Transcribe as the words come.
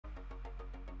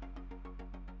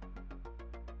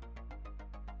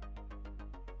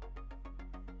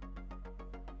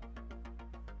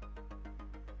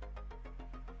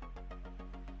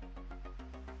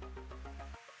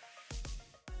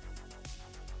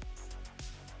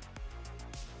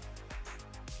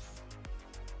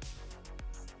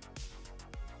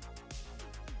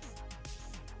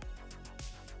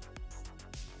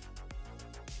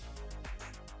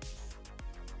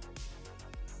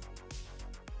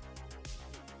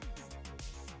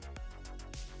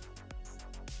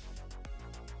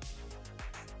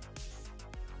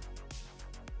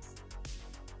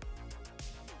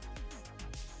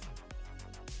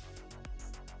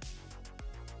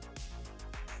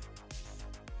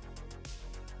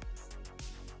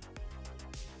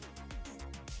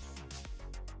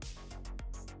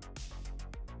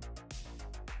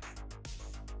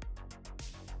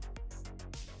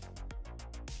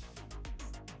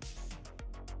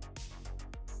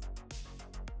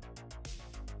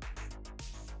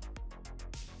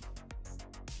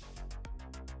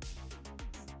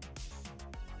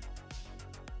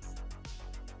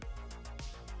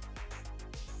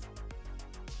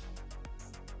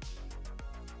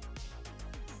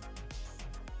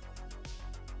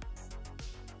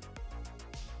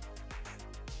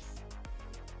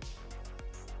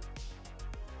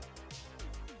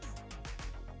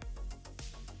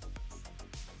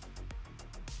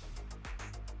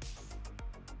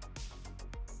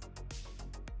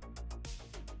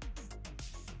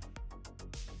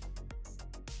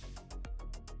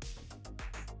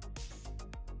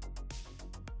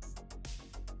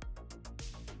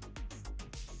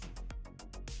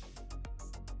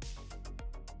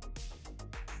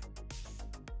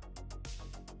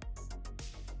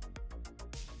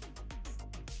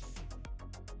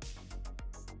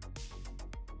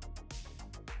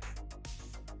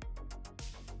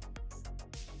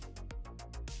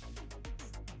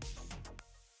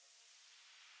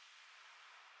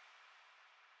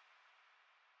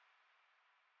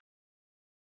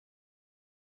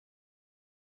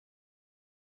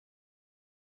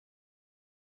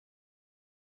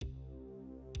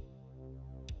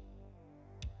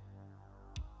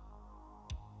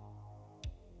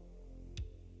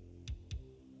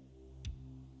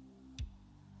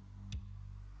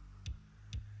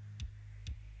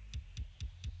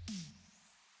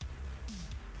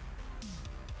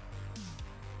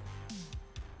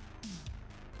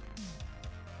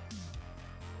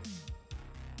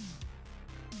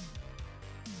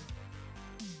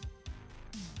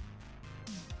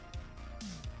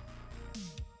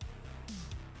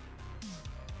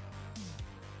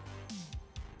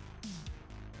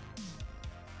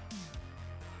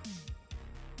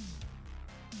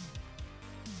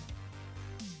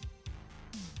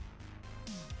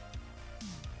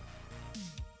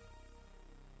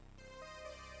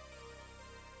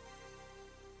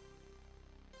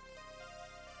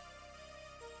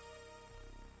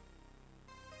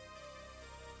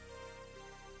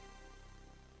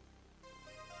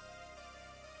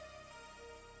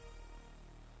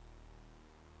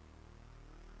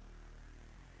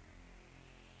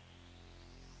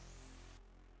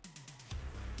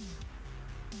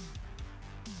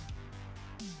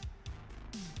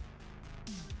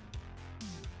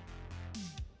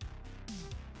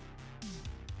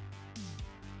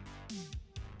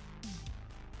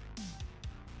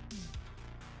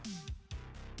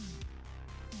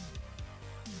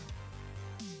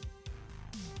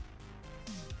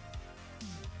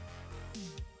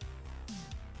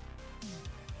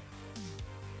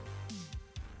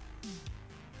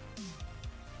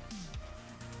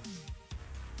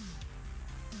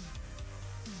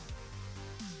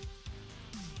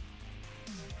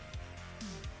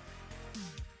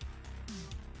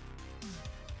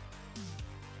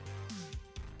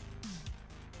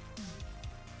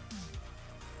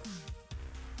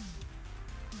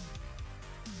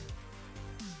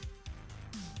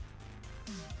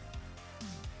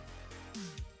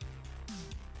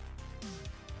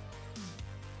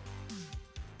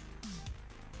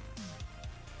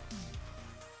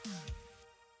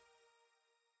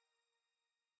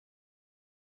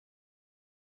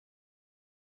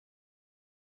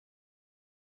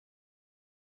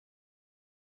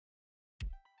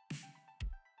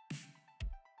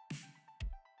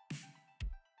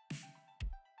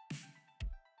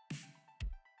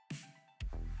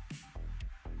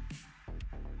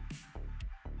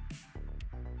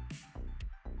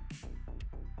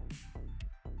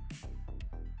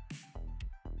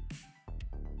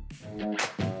Hello,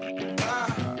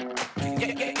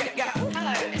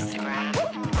 Instagram.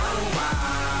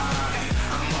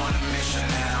 I'm on a mission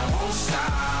and I won't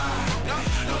stop. No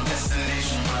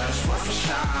destination, but it's worth a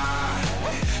shot.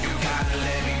 You gotta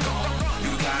let me go.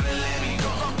 You gotta let me go.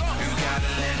 You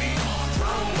gotta let me go.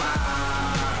 Run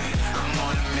wild. I'm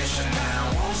on a mission and I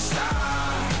won't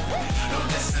stop. No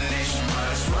destination, but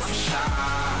it's worth a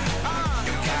shot.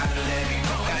 You gotta let me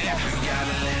go. You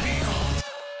gotta let me go.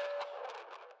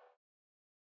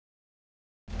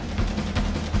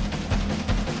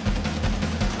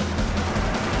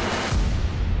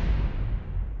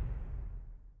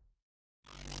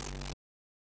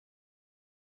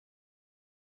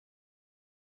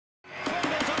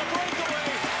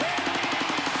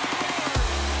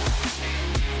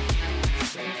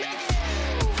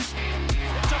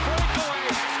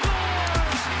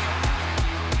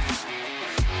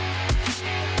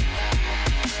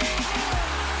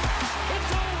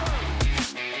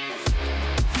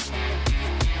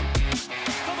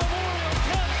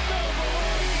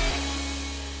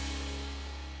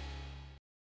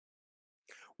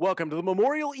 Welcome to the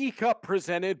Memorial eCup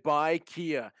presented by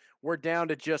Kia. We're down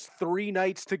to just 3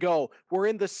 nights to go. We're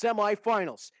in the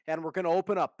semifinals, and we're going to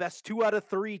open up best 2 out of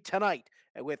 3 tonight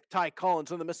with Ty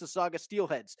Collins on the Mississauga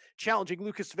Steelheads, challenging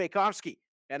Lukas Svejkovsky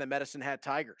and the Medicine Hat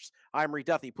Tigers. I'm Reed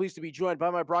Duffy, pleased to be joined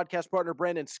by my broadcast partner,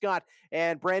 Brandon Scott.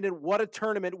 And Brandon, what a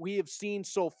tournament we have seen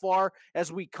so far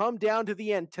as we come down to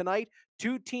the end tonight.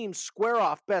 2 teams square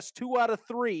off best 2 out of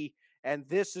 3, and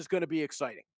this is going to be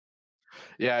exciting.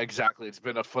 Yeah, exactly. It's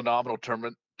been a phenomenal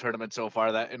tournament so far.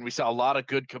 And we saw a lot of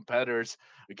good competitors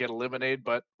get eliminated,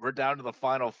 but we're down to the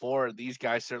final 4, and these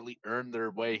guys certainly earned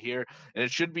their way here. And it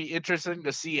should be interesting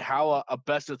to see how a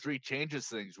best of 3 changes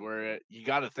things, where you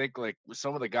got to think, like, with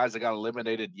some of the guys that got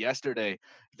eliminated yesterday,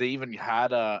 they even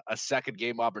had a second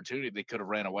game opportunity. They could have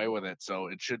ran away with it. So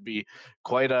it should be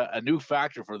quite a new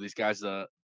factor for these guys to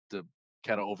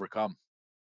kind of overcome.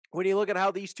 When you look at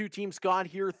how these 2 teams got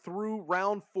here through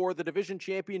round 4, the division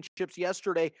championships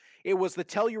yesterday, it was the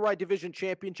Telluride Division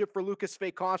Championship for Lukas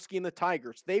Svejkovsky and the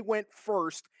Tigers. They went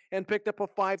first and picked up a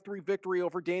 5-3 victory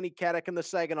over Danny Caddick and the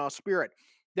Saginaw Spirit.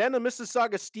 Then the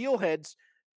Mississauga Steelheads,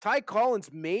 Ty Collins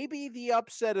may be the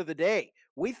upset of the day.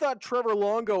 We thought Trevor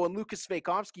Longo and Lukas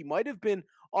Svejkovsky might have been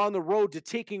on the road to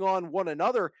taking on one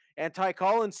another, and Ty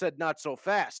Collins said not so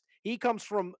fast. He comes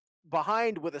from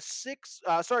behind with a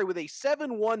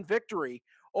 7-1 victory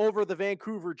over the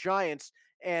Vancouver Giants,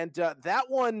 and that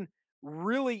one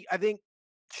really, I think,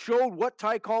 showed what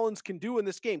Ty Collins can do in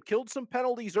this game. Killed some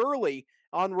penalties early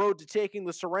on road to taking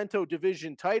the Sorrento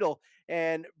Division title.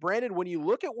 And Brandon, when you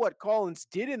look at what Collins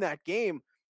did in that game,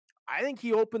 I think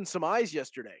he opened some eyes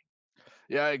yesterday.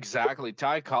 Yeah, exactly.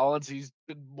 Ty Collins, he's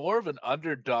been more of an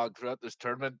underdog throughout this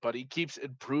tournament, but he keeps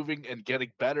improving and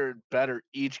getting better and better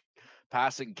each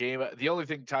passing game. The only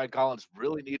thing Ty Collins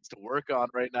really needs to work on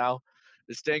right now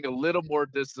is staying a little more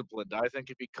disciplined. I think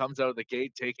if he comes out of the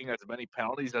gate taking as many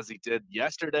penalties as he did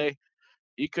yesterday,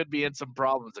 he could be in some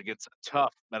problems against a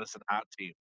tough Medicine Hat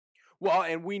team. Well,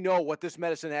 and we know what this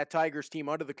Medicine Hat Tigers team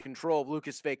under the control of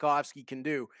Lukas Svejkovsky can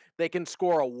do. They can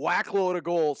score a whack load of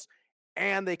goals,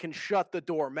 and they can shut the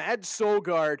door. Mads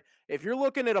Sogard, if you're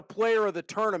looking at a player of the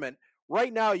tournament,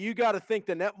 right now you got to think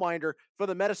the netminder for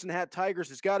the Medicine Hat Tigers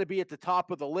has got to be at the top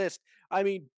of the list. I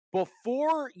mean,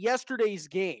 before yesterday's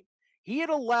game, he had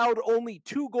allowed only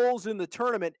 2 goals in the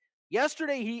tournament.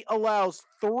 Yesterday, he allows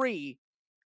 3.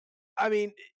 I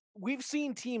mean, we've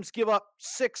seen teams give up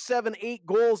 6, 7, 8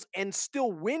 goals and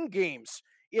still win games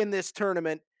in this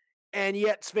tournament. And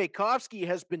yet Svejkovsky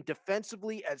has been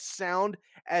defensively as sound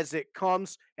as it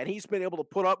comes, and he's been able to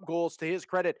put up goals to his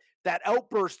credit. That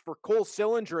outburst for Cole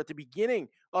Sillinger at the beginning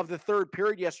of the 3rd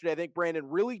period yesterday, I think, Brandon,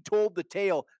 really told the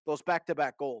tale, those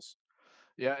back-to-back goals.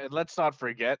 Yeah, and let's not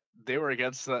forget, they were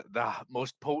against the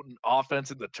most potent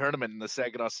offense in the tournament in the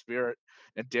Saginaw Spirit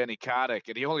and Danny Caddick,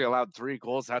 and he only allowed 3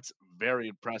 goals. That's very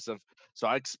impressive. So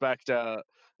I expect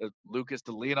Lucas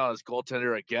to lean on his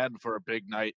goaltender again for a big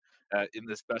night in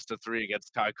this best of 3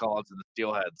 against Ty Collins and the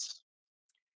Steelheads.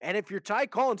 And if you're Ty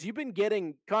Collins, you've been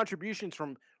getting contributions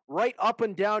from right up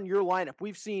and down your lineup.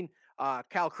 We've seen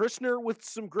Cal Christner with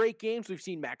some great games. We've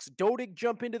seen Max Dodig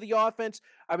jump into the offense.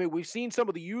 I mean, we've seen some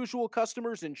of the usual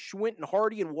customers in Schwindt and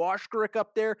Hardy and Washkirk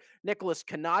up there, Nicholas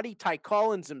Kanadi, Ty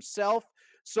Collins himself.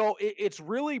 So it's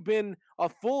really been a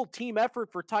full team effort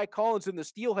for Ty Collins and the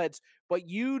Steelheads, but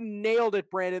you nailed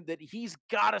it, Brandon, that he's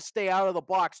got to stay out of the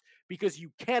box because you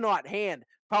cannot hand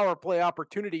power play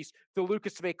opportunities to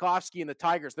Lukas Svejkovsky and the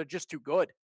Tigers. They're just too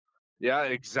good. Yeah,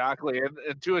 exactly.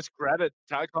 And to his credit,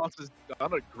 Ty Collins has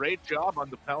done a great job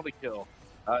on the penalty kill.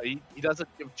 He doesn't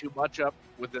give too much up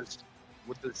with this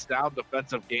sound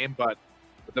defensive game, but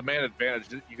with the man advantage,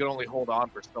 you can only hold on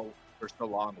for so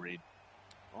long, Reed.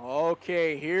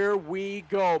 Okay, here we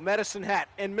go. Medicine Hat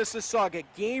and Mississauga,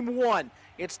 game one.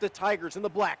 It's the Tigers in the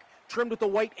black, trimmed with the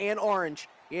white and orange.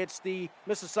 It's the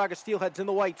Mississauga Steelheads in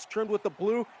the whites, trimmed with the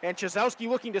blue, and Chyzowski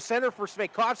looking to center for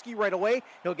Svejkovsky right away.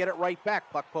 He'll get it right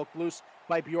back. Puck poked loose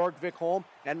by Bjorg Vikholm,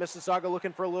 and Mississauga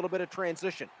looking for a little bit of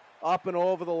transition. Up and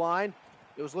over the line.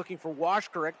 It was looking for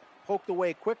Washkirk, poked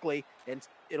away quickly, and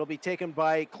it'll be taken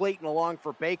by Clayton along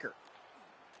for Baker.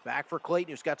 Back for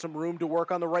Clayton, who's got some room to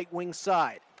work on the right wing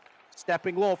side.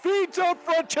 Stepping low, feeds out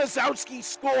front, Chyzowski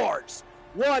scores.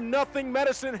 1-0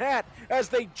 Medicine Hat as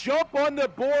they jump on the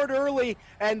board early,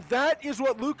 and that is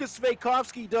what Lukas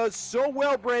Svejkovsky does so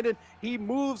well, Brandon. He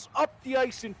moves up the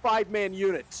ice in 5-man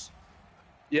units.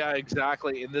 Yeah,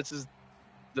 exactly, and this is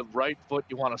the right foot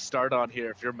you want to start on here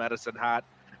if you're Medicine Hat.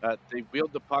 They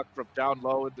wield the puck from down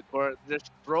low in the corner,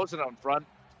 just throws it on front.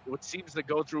 What seems to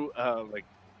go through,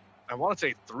 I want to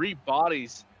say 3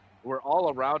 bodies were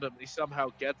all around him. He somehow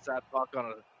gets that puck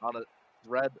on a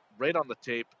thread right on the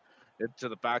tape into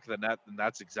the back of the net, and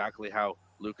that's exactly how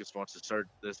Lukas wants to start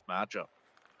this matchup.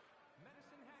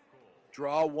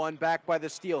 Draw one back by the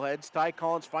Steelheads. Ty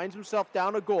Collins finds himself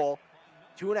down a goal.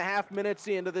 2.5 minutes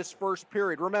into this first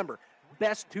period. Remember,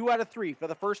 best 2 out of 3 for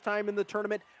the first time in the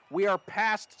tournament. We are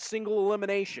past single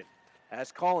elimination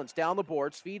as Collins down the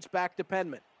boards, feeds back to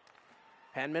Penman.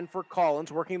 Penman for Collins,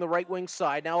 working the right wing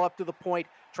side, now up to the point,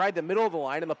 tried the middle of the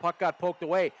line, and the puck got poked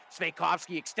away.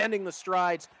 Svejkovsky extending the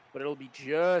strides, but it'll be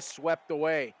just swept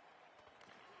away.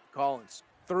 Collins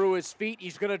through his feet,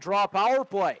 he's going to draw power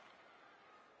play.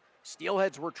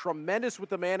 Steelheads were tremendous with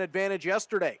the man advantage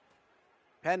yesterday.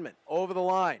 Penman over the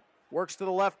line, works to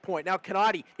the left point. Now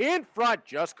Acadie in front,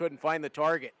 just couldn't find the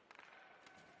target.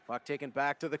 Puck taken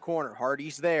back to the corner,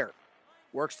 Hardy's there.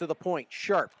 Works to the point,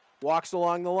 Sharp walks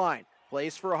along the line.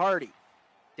 Plays for Hardy.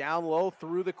 Down low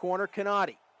through the corner,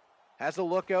 Acadie. Has a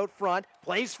look out front.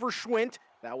 Plays for Schwindt.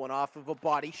 That one off of a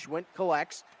body. Schwindt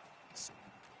collects.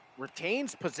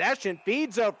 Retains possession.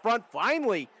 Feeds out front.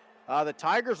 Finally, the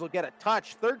Tigers will get a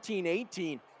touch.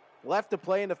 13-18 left to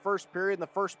play in the first period. And the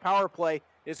first power play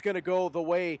is going to go the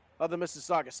way of the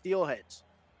Mississauga Steelheads.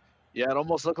 Yeah, it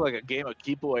almost looked like a game of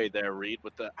keep away there, Reed,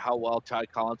 with how well Ty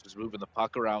Collins was moving the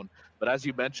puck around. But as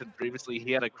you mentioned previously,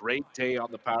 he had a great day on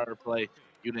the power play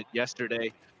unit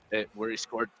yesterday, where he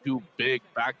scored 2 big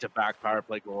back-to-back power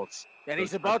play goals. And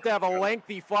he's about to have a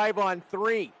lengthy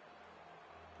 5-on-3.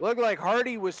 Looked like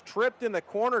Hardy was tripped in the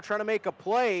corner trying to make a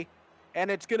play,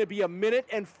 and it's going to be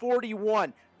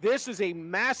 1:41. This is a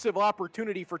massive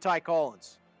opportunity for Ty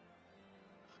Collins.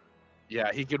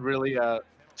 Yeah, he could really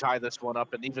tie this one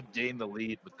up and even gain the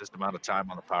lead with this amount of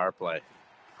time on the power play.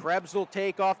 Krebs will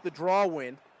take off the draw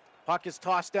win. Puck is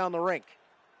tossed down the rink.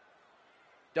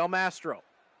 Del Mastro.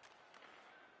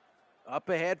 Up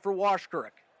ahead for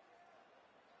Washkirk.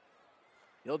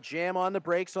 He'll jam on the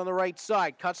brakes on the right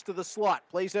side. Cuts to the slot.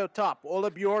 Plays out top.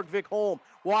 Ola Bjorg Vikholm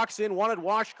walks in. Wanted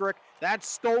Washkirk. That's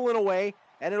stolen away.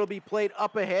 And it'll be played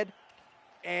up ahead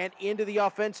and into the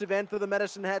offensive end for the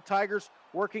Medicine Hat Tigers,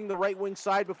 working the right wing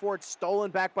side before it's stolen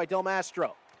back by Del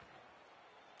Mastro.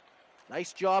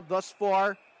 Nice job thus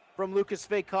far from Lukas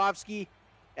Svejkovsky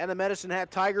and the Medicine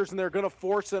Hat Tigers, and they're going to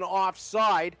force an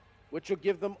offside, which will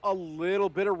give them a little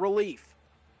bit of relief.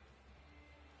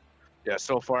 Yeah,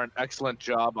 so far an excellent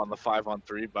job on the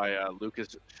 5-on-3 by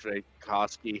Lukas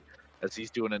Svejkovsky, as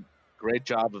he's doing a great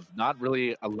job of not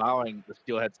really allowing the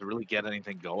Steelheads to really get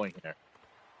anything going here.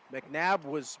 McNabb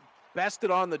was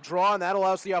bested on the draw, and that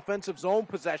allows the offensive zone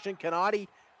possession. Acadie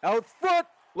out front,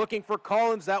 looking for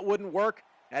Collins. That wouldn't work.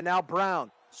 And now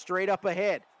Brown straight up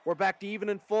ahead. We're back to even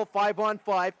and full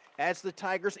 5-on-5 as the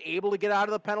Tigers able to get out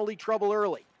of the penalty trouble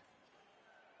early.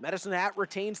 Medicine Hat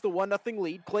retains the 1-0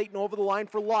 lead. Clayton over the line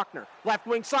for Lochner. Left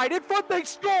wing side, in front, they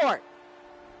score!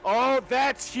 Oh,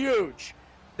 that's huge.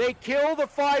 They kill the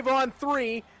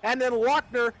 5-on-3, and then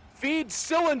Lochner feeds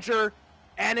Sillinger,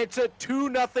 and it's a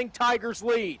 2-0 Tigers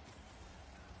lead.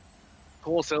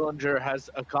 Cole Sillinger has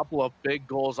a couple of big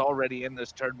goals already in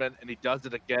this tournament, and he does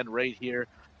it again right here.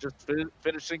 Just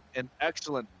finishing an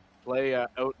excellent play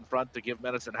out in front to give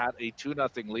Medicine Hat a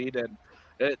 2-0 lead, and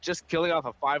just killing off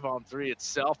a 5-on-3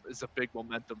 itself is a big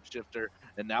momentum shifter.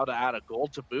 And now to add a goal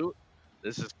to boot,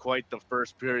 this is quite the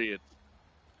first period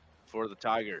for the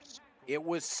Tigers. It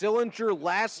was Sillinger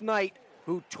last night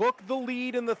who took the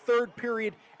lead in the third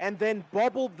period and then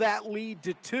bubbled that lead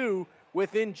to 2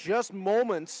 within just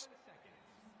moments.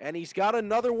 And he's got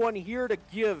another one here to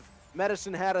give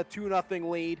Medicine Hat a 2-0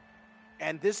 lead.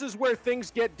 And this is where things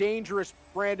get dangerous,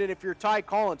 Brandon, if you're Ty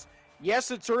Collins.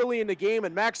 Yes, it's early in the game,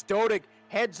 and Max Dodig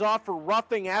heads off for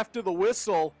roughing after the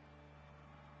whistle.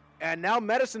 And now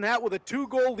Medicine Hat with a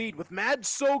 2-goal lead with Mad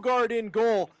Sogard in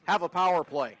goal have a power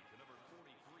play.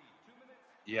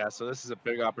 Yeah, so this is a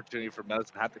big opportunity for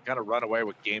Medicine Hat to kind of run away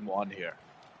with game one here.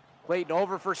 Clayton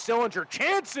over for Sillinger.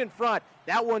 Chance in front.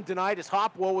 That one denied as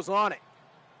Hopwo was on it.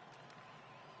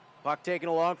 Puck taken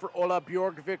along for Ola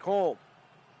Bjorkvik Holm.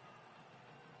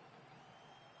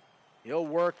 He'll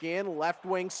work in, left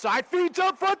wing side, feeds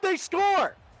up front, they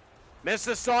score!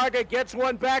 Mississauga gets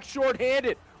one back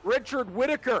shorthanded. Richard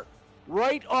Whittaker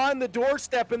right on the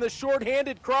doorstep in the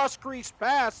shorthanded cross-crease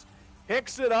pass,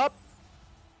 picks it up,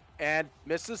 and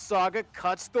Mississauga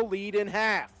cuts the lead in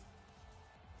half.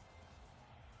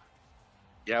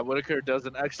 Yeah, Whittaker does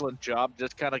an excellent job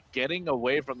just kind of getting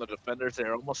away from the defenders.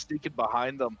 They're almost sneaking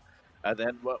behind them. And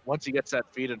then once he gets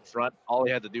that feed in front, all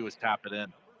he had to do was tap it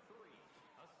in.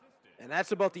 And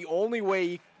that's about the only way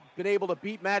he's been able to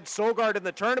beat Mad Sogard in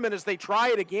the tournament as they try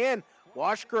it again.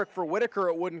 Washkirk for Whittaker,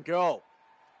 it wouldn't go.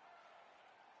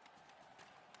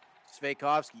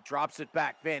 Svejkovsky drops it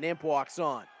back. Van Imp walks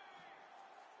on.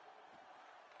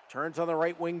 Turns on the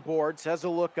right wing boards, has a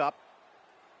look up.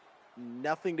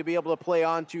 Nothing to be able to play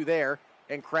onto there.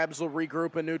 And Krebs will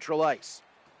regroup in neutral ice.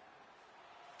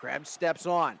 Krebs steps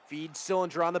on, feeds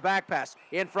Sillinger on the back pass.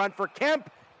 In front for Kemp,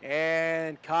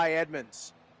 and Kai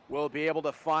Edmonds will be able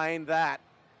to find that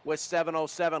with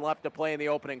 7:07 left to play in the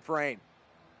opening frame.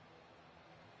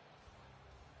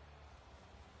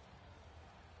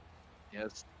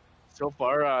 Yes, so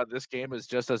far this game is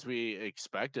just as we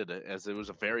expected, as it was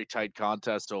a very tight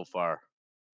contest so far.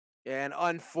 And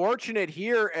unfortunate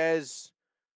here as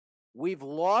we've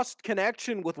lost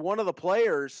connection with one of the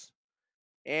players.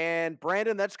 And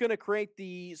Brandon, that's going to create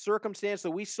the circumstance that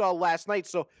we saw last night.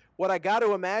 So what I got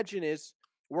to imagine is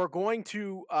we're going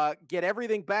to get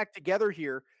everything back together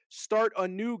here, start a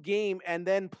new game, and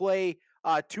then play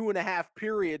 2.5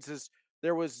 periods, as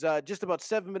there was just about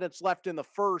 7 minutes left in the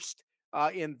first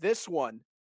in this one.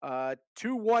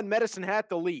 2-1 Medicine Hat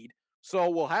the lead. So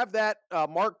we'll have that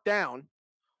marked down,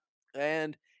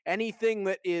 and anything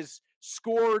that is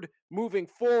scored moving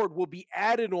forward will be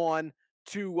added on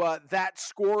to that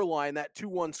score line, that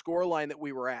 2-1 score line that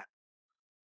we were at.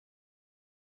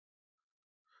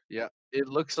 Yeah, it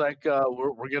looks like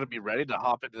we're going to be ready to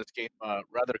hop into this game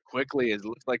rather quickly. It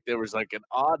looks like there was like an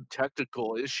odd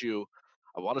technical issue,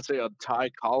 I want to say on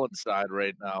Ty Collins' side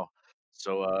right now.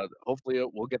 So hopefully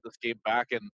we'll get this game back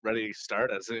and ready to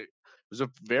start. As it was a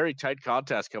very tight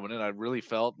contest coming in. I really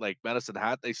felt like Medicine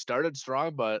Hat, they started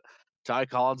strong, but Ty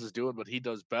Collins is doing what he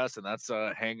does best, and that's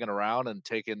hanging around and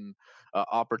taking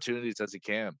opportunities as he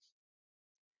can.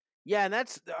 Yeah, and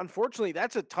that's unfortunately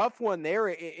that's a tough one there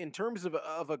in terms of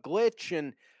a glitch,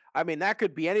 and I mean that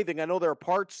could be anything. I know there are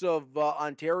parts of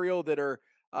Ontario that are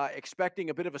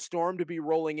expecting a bit of a storm to be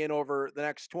rolling in over the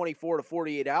next 24 to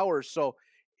 48 hours, so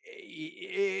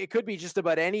it could be just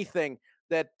about anything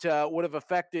that would have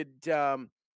affected the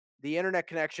internet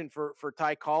connection for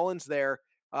Ty Collins there.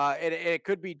 It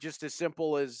could be just as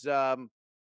simple as a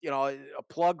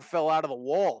plug fell out of the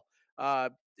wall.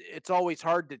 It's always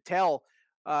hard to tell.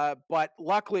 But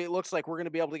luckily, it looks like we're going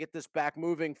to be able to get this back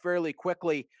moving fairly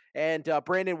quickly. And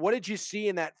Brandon, what did you see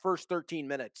in that first 13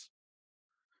 minutes?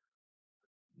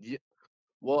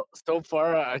 Well, so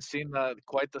far, I've seen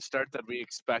quite the start that we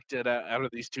expected out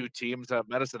of these two teams.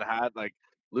 Medicine Hat, like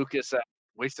Lucas,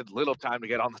 wasted little time to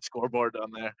get on the scoreboard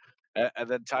on there, and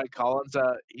then Ty Collins,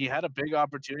 he had a big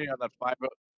opportunity on that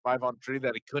 5-on-3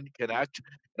 that he couldn't connect,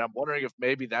 and I'm wondering if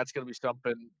maybe that's going to be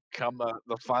something come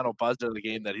the final buzzer of the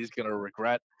game that he's going to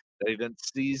regret that he didn't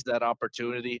seize that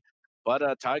opportunity. But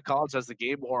Ty Collins, as the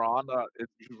game wore on,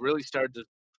 he really started to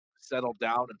settle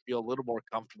down and feel a little more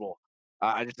comfortable.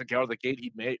 I just think out of the gate,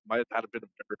 he might have had a bit of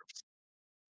nerves.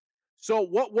 So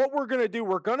what we're going to do,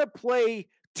 we're going to play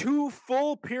 2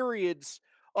 full periods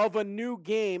of a new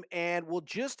game, and we'll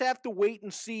just have to wait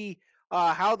and see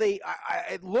how they.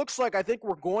 It looks like I think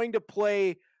we're going to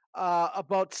play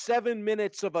about 7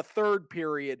 minutes of a third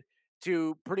period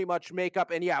to pretty much make up.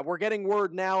 And yeah, we're getting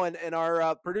word now, and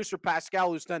our producer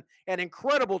Pascal, who's done an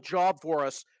incredible job for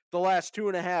us the last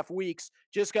 2.5 weeks,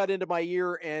 just got into my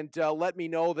ear and let me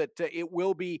know that it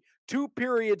will be 2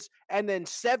 periods and then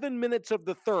 7 minutes of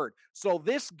the third. So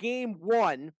this game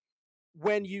 1,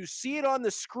 when you see it on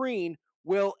the screen,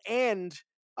 will end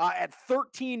at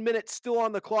 13 minutes still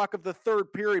on the clock of the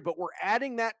third period, but we're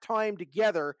adding that time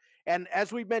together. And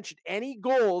as we mentioned, any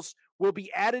goals will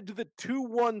be added to the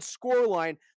 2-1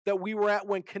 scoreline that we were at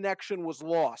when connection was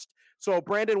lost. So,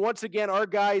 Brandon, once again, our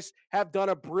guys have done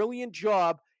a brilliant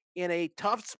job in a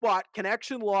tough spot,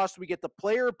 connection lost. We get the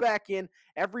player back in.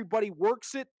 Everybody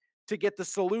works it to get the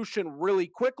solution really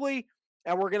quickly.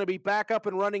 And we're going to be back up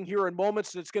and running here in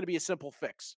moments. And it's going to be a simple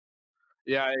fix.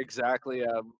 Yeah, exactly.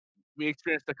 We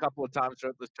experienced a couple of times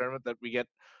throughout this tournament that we get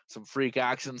some freak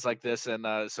actions like this, and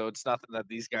so it's nothing that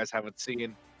these guys haven't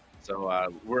seen. So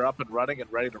we're up and running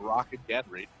and ready to rock again,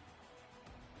 Reed.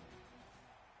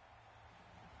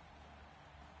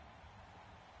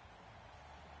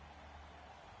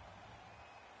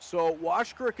 So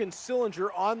Washkirk and Sillinger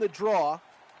on the draw.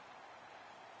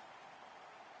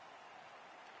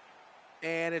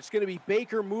 And it's going to be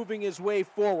Baker moving his way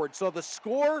forward. So the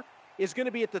score is going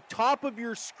to be at the top of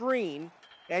your screen,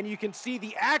 and you can see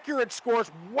the accurate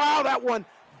scores. Wow, that one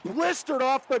blistered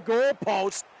off the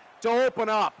goalpost to open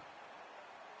up.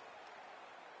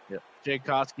 Yeah,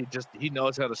 Svejkovsky he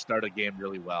knows how to start a game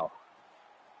really well.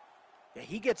 Yeah,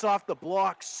 he gets off the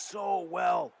block so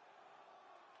well.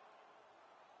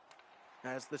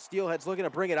 As the Steelheads looking to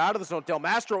bring it out of the zone. Del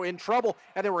Mastro in trouble,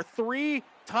 and there were 3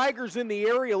 Tigers in the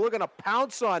area looking to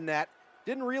pounce on that.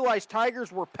 Didn't realize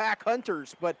Tigers were pack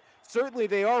hunters, but certainly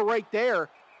they are right there.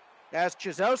 As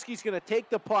Chyzowski's going to take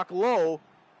the puck low,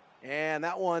 and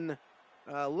that one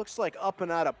looks like up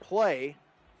and out of play.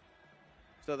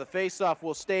 So the faceoff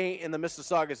will stay in the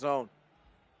Mississauga zone.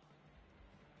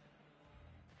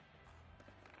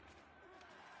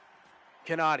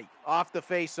 Acadie off the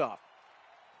faceoff.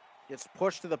 Gets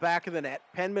pushed to the back of the net.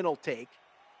 Penman will take.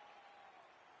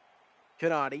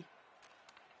 Acadie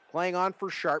playing on for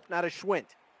Sharp, not a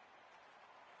Schwindt.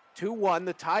 2-1,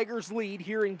 the Tigers lead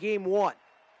here in game 1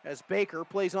 as Baker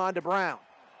plays on to Brown.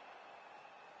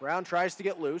 Brown tries to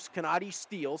get loose. Acadie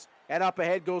steals, and up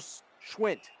ahead goes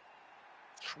Schwindt.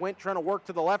 Schwindt trying to work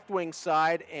to the left wing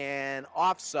side and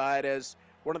offside as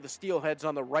one of the Steelheads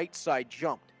on the right side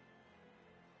jumped.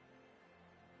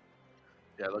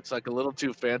 Yeah, it looks like a little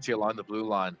too fancy along the blue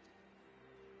line.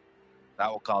 That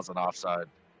will cause an offside.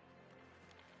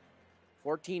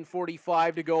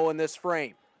 14:45 to go in this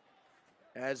frame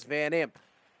as Van Imp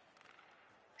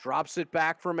drops it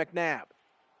back for McNabb.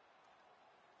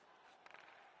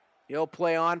 He'll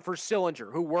play on for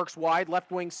Sillinger, who works wide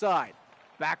left wing side.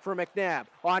 Back for McNabb,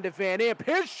 on to Van Imp,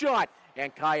 his shot,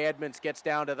 and Kai Edmonds gets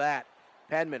down to that.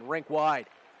 Penman, rink wide,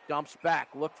 dumps back,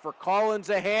 look for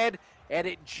Collins ahead, and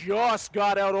it just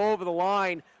got out over the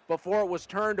line before it was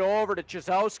turned over to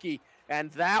Chyzowski,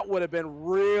 and that would have been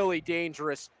really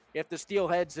dangerous if the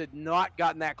Steelheads had not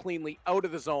gotten that cleanly out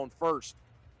of the zone first.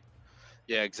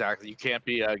 Yeah, exactly. You can't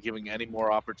be giving any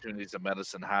more opportunities to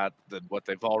Medicine Hat than what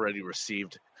they've already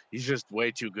received. He's just way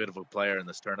too good of a player in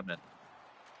this tournament.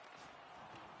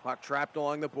 Puck trapped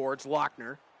along the boards.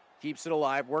 Lochner keeps it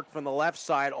alive. Worked from the left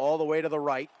side all the way to the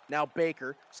right. Now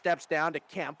Baker steps down to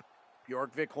Kemp.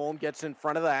 Bjorkvik-Holm gets in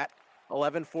front of that.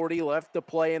 11:40 left to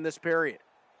play in this period.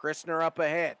 Christner up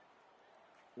ahead.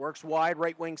 Works wide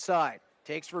right wing side.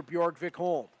 Takes for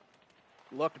Bjorkvik-Holm.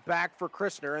 Looked back for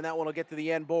Christner, and that one will get to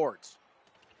the end boards.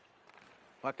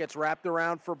 Puck gets wrapped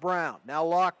around for Brown. Now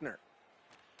Lochner.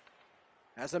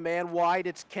 As a man wide,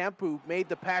 it's Kemp who made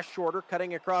the pass shorter,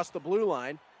 cutting across the blue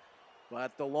line.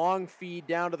 But the long feed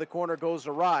down to the corner goes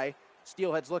awry.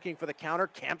 Steelheads looking for the counter.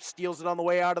 Kemp steals it on the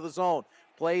way out of the zone.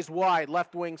 Plays wide,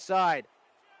 left wing side.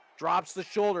 Drops the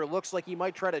shoulder. Looks like he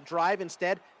might try to drive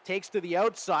instead. Takes to the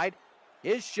outside.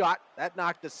 His shot, that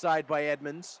knocked aside by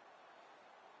Edmonds.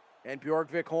 And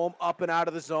Bjorkvik-Holm up and out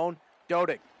of the zone.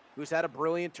 Dodig, who's had a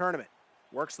brilliant tournament,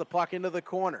 works the puck into the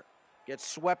corner. Gets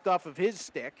swept off of his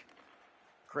stick.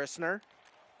 Christner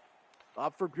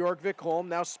up for Bjorkvik-Holm.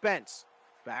 Now Spence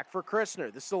back for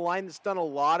Christner. This is a line that's done a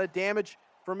lot of damage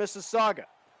for Mississauga.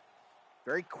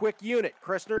 Very quick unit.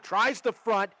 Christner tries the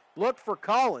front, looked for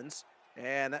Collins,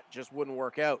 and that just wouldn't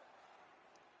work out.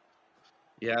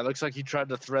 Yeah, it looks like he tried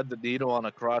to thread the needle on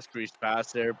a cross-crease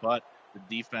pass there, but the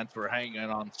defense were hanging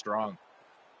on strong.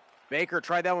 Baker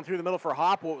tried that one through the middle for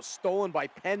Hopwo. It was stolen by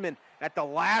Penman at the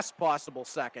last possible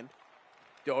second.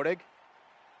 Dodig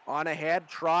on ahead,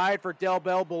 tried for Del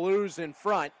Bel Belluz in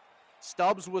front.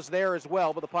 Stubbs was there as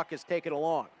well, but the puck is taken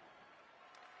along.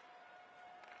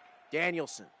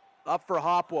 Danielson up for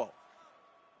Hopwo.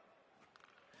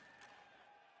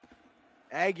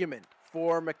 Aguman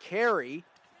for McCary,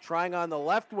 trying on the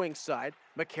left wing side.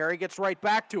 McCary gets right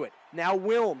back to it. Now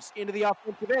Wilms into the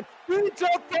offensive end. He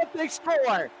took that, they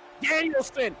score.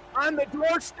 Danielson on the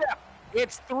doorstep.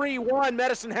 It's 3-1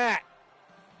 Medicine Hat.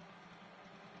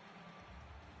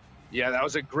 Yeah, that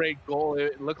was a great goal.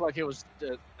 It looked like it was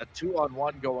a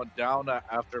 2-on-1 going down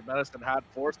after Medicine Hat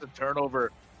forced a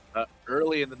turnover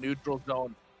early in the neutral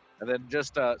zone, and then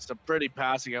just some pretty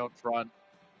passing out front,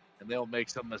 and they'll make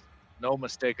some no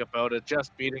mistake about it.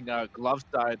 Just beating glove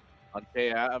side on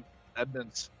K.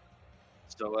 Edmonds.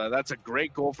 So that's a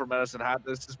great goal for Medicine Hat.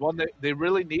 This is one that they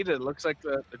really needed. It looks like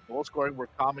the goal scoring were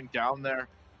calming down there,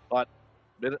 but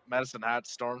Medicine Hat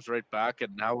storms right back,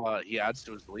 and now he adds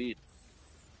to his lead.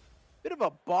 Bit of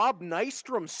a Bob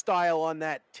Nystrom style on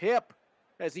that tip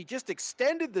as he just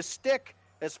extended the stick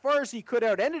as far as he could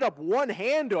out, ended up one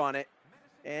hand on it,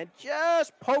 and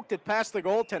just poked it past the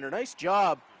goaltender. Nice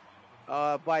job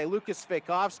by Lukas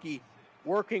Svejkovsky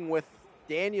working with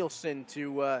Danielson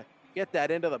to get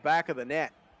that into the back of the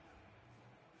net.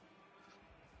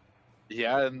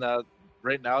 Yeah, and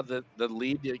right now the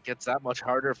lead, it gets that much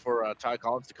harder for Ty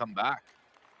Collins to come back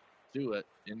to it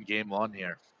in game one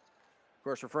here. Of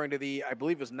course, referring to the, I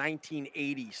believe it was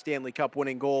 1980 Stanley Cup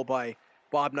winning goal by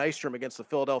Bob Nystrom against the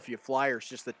Philadelphia Flyers.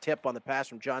 Just the tip on the pass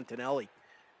from John Tonelli.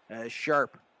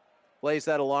 Sharp plays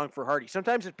that along for Hardy.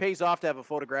 Sometimes it pays off to have a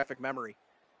photographic memory.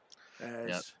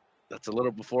 Yeah, that's a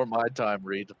little before my time,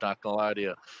 Reed. I'm not going to lie to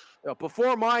you.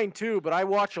 Before mine, too, but I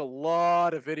watch a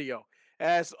lot of video.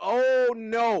 As, oh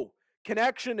no,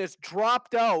 connection is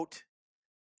dropped out,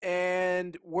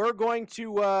 and we're going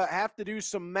to have to do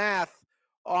some math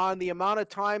on the amount of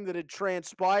time that had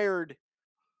transpired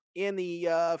in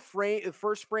the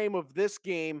first frame of this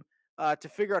game to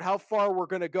figure out how far we're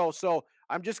going to go. So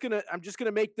I'm just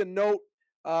gonna make the note,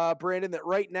 Brandon, that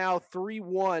right now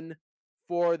 3-1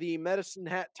 for the Medicine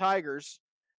Hat Tigers.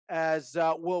 As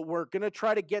we're going to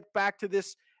try to get back to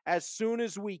this as soon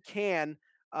as we can.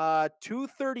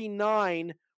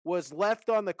 2:39 was left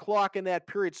on the clock in that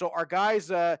period. So our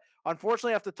guys,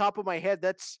 unfortunately, off the top of my head,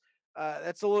 that's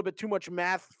a little bit too much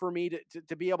math for me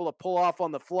to be able to pull off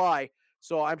on the fly.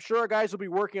 So I'm sure our guys will be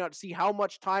working out to see how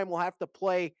much time we'll have to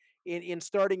play in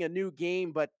starting a new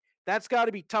game. But that's got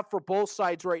to be tough for both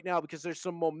sides right now because there's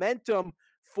some momentum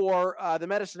for the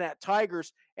Medicine Hat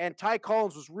Tigers, and Ty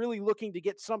Collins was really looking to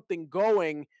get something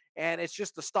going, and it's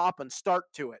just a stop and start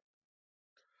to it.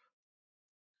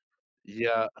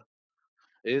 Yeah,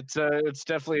 it's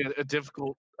definitely a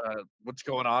difficult what's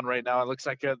going on right now. It looks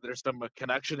like there's some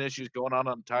connection issues going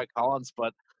on Ty Collins,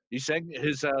 but he's saying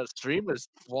his stream is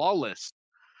flawless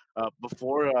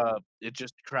before it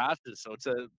just crashes. So it's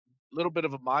a little bit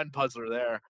of a mind puzzler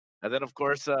there. And then, of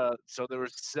course, so there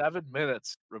was 7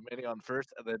 minutes remaining on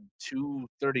first, and then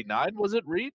 2:39, was it,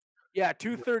 Reed? Yeah,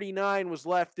 2:39 was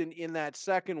left in that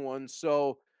second one.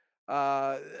 So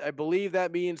I believe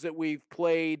that means that we've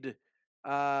played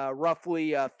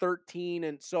roughly 13,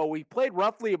 and so we played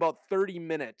roughly about 30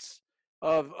 minutes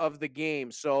of the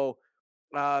game. So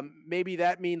maybe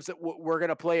that means that we're going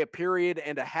to play a period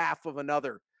and a half of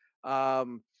another.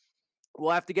 We'll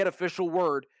have to get official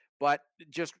word, but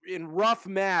just in rough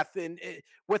math and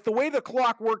with the way the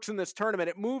clock works in this tournament,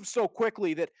 it moves so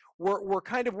quickly that we're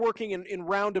kind of working in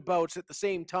roundabouts at the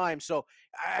same time. So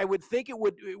I would think it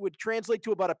would translate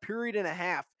to about a period and a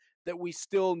half that we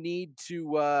still need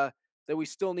to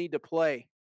play.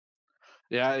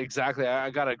 Yeah, exactly. I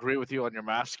got to agree with you on your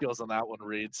math skills on that one,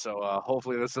 Reed. So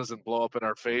hopefully this doesn't blow up in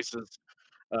our faces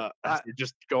as we're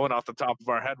just going off the top of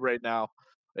our head right now.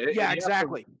 Yeah,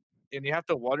 exactly. And you have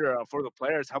to wonder for the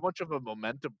players, how much of a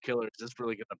momentum killer is this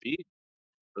really going to be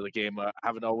for the game?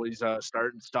 Having to always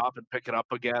start and stop and pick it up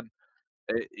again.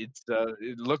 It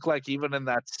looked like even in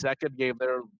that second game,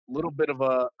 they're a little bit of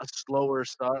a slower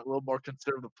start, a little more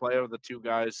conservative play of the two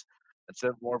guys instead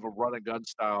of more of a run and gun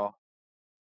style.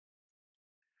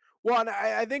 Well, and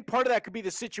I think part of that could be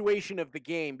the situation of the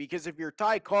game, because if you're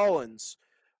Ty Collins,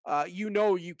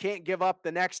 you can't give up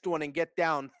the next one and get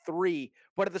down 3.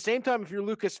 But at the same time, if you're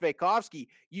Lukas Svejkovsky,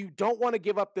 you don't want to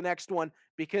give up the next one,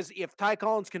 because if Ty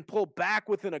Collins can pull back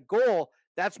within a goal,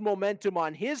 that's momentum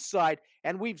on his side.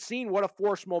 And we've seen what a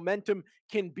force momentum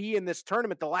can be in this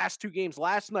tournament. The last 2 games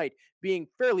last night being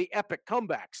fairly epic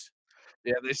comebacks.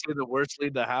 Yeah, they say the worst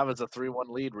lead to have is a 3-1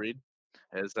 lead, Reed.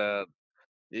 As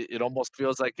it almost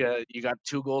feels like you got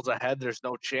 2 goals ahead, there's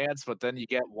no chance, but then you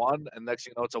get one, and next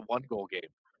thing you know, it's a 1-goal game.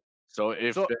 So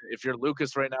if you're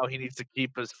Lukas right now, he needs to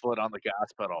keep his foot on the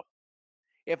gas pedal.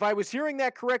 If I was hearing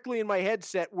that correctly in my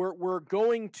headset, we're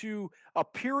going to a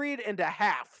period and a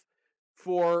half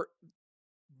for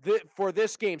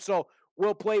this game. So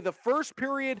we'll play the first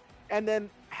period and then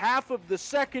half of the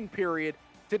second period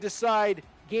to decide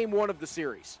game 1 of the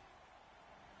series.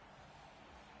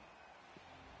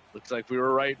 Looks like we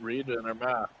were right, Reed, in our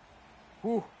math.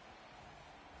 Whew.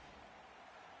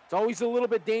 It's always a little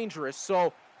bit dangerous.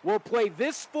 So we'll play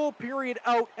this full period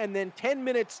out and then 10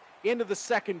 minutes into the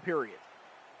second period.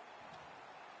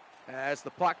 As the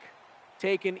puck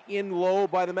taken in low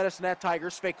by the Medicine Hat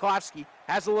Tigers, Svejkovsky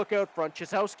has a look out front.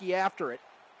 Chyzowski after it.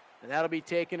 And that'll be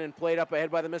taken and played up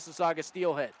ahead by the Mississauga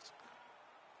Steelheads.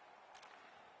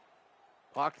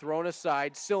 Puck thrown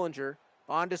aside. Sillinger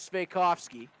on to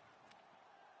Svejkovsky.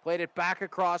 Played it back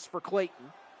across for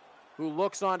Clayton, who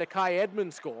looks on to Kai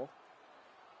Edmonds' goal.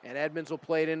 And Edmonds will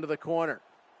play it into the corner.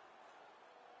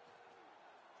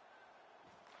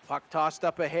 Puck tossed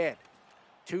up ahead.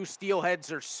 Two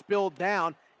Steelheads are spilled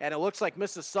down, and it looks like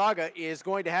Mississauga is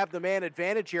going to have the man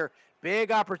advantage here.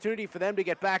 Big opportunity for them to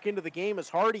get back into the game as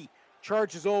Hardy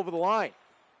charges over the line.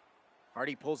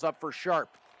 Hardy pulls up for Sharp.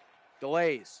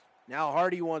 Delays. Now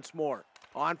Hardy once more.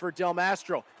 On for Del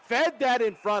Mastro. Fed that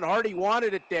in front. Hardy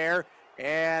wanted it there,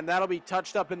 and that'll be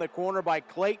touched up in the corner by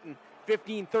Clayton.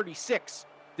 15:36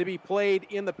 to be played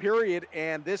in the period,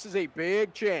 and this is a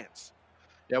big chance.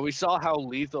 Yeah, we saw how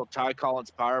lethal Ty Collins'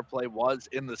 power play was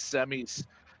in the semis,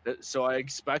 so I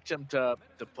expect him to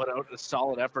put out a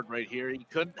solid effort right here. He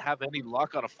couldn't have any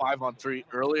luck on a 5-on-3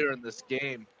 earlier in this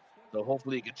game, so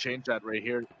hopefully he can change that right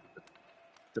here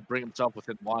to bring himself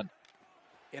within one.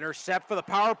 Intercept for the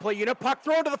power play unit. Puck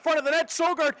thrown to the front of the net.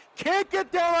 Sogard can't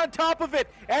get down on top of it,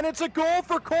 and it's a goal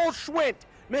for Cole Schwindt.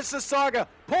 Mississauga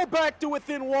pull back to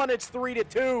within one. It's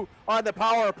 3-2 on the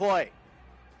power play.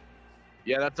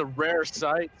 Yeah, that's a rare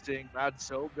sight, seeing Matt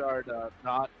Sogard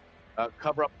not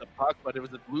cover up the puck, but it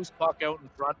was a loose puck out in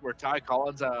front where Ty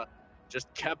Collins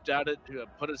just kept at it,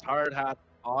 put his hard hat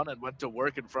on and went to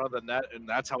work in front of the net, and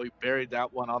that's how he buried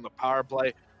that one on the power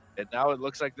play. And now it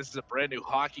looks like this is a brand new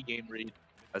hockey game read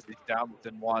as he's down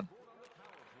within one.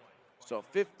 So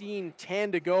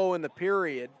 15:10 to go in the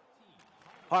period.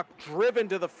 Puck driven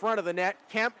to the front of the net.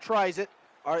 Kemp tries it.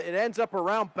 It ends up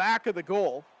around back of the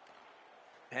goal.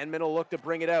 Penman will look to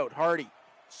bring it out. Hardy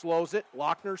slows it.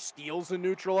 Lochner steals in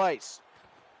neutral ice.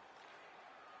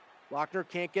 Lochner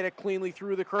can't get it cleanly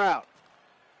through the crowd.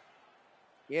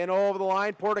 In over the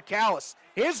line, Portocalis.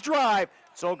 His drive.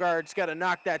 Sogard's got to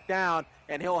knock that down,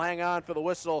 and he'll hang on for the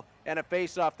whistle and a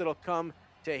faceoff that'll come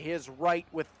to his right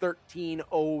with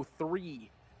 13:03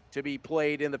 to be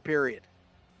played in the period.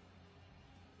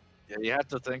 Yeah, you have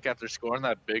to think after scoring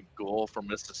that big goal for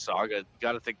Mississauga, you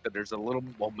got to think that there's a little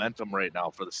momentum right now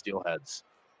for the Steelheads.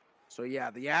 So yeah,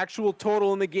 the actual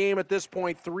total in the game at this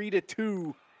point,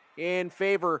 3-2 in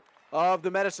favor of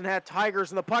the Medicine Hat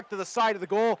Tigers, and the puck to the side of the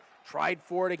goal. Tried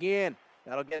for it again.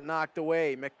 That'll get knocked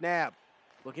away. McNabb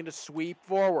looking to sweep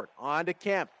forward. On to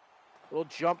Kemp. Little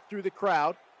jump through the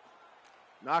crowd.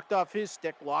 Knocked off his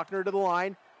stick. Lochner to the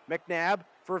line. McNabb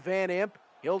for Van Imp.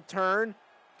 He'll turn.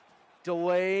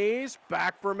 Delays.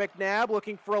 Back for McNabb.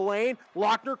 Looking for a lane.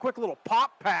 Lochner, quick little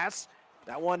pop pass.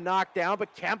 That one knocked down,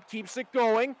 but Kemp keeps it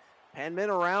going. Penman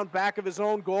around back of his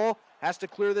own goal. Has to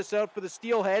clear this out for the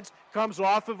Steelheads. Comes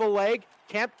off of a leg.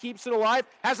 Kemp keeps it alive.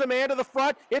 Has a man to the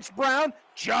front. It's Brown.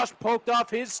 Just poked off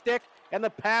his stick, and the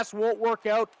pass won't work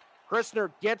out.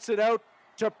 Christner gets it out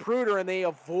to Pruder, and they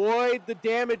avoid the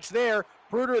damage there.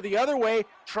 Pruder the other way.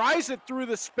 Tries it through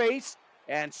the space,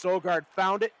 and Sogard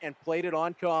found it and played it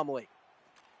on calmly.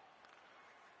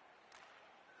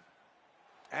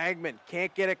 Agman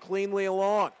can't get it cleanly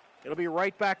along. It'll be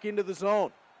right back into the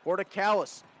zone.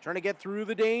 Portocalis trying to get through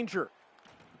the danger.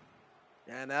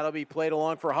 And that'll be played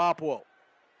along for Hopwo.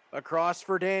 Across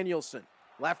for Danielson.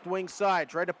 Left wing side.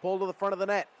 Tried to pull to the front of the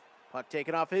net. Puck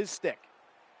taken off his stick.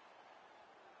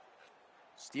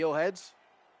 Steelheads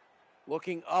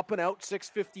looking up and out.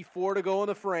 6:54 to go in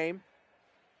the frame.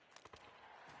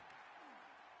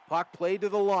 Puck played to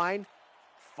the line.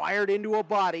 Fired into a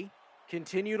body.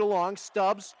 Continued along.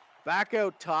 Stubbs back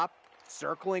out top.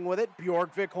 Circling with it.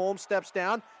 Bjorkvik Holmes steps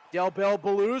down. Del Bel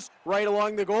Belluz right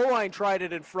along the goal line. Tried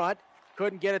it in front.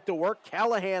 Couldn't get it to work.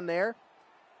 Callahan there.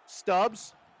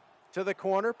 Stubbs to the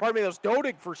corner. Pardon me, that was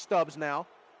Dodig for Stubbs now.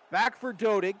 Back for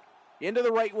Dodig. Into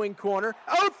the right wing corner.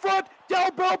 Out front.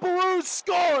 Del Bel Belluz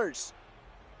scores.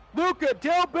 Luca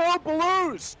Del Bel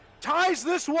Belluz ties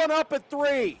this one up at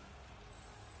 3.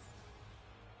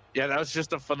 Yeah, that was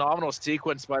just a phenomenal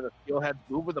sequence by the Steelheads,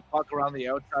 moving the puck around the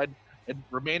outside and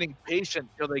remaining patient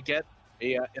till they get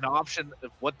an option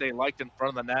of what they liked in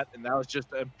front of the net, and that was just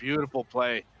a beautiful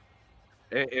play.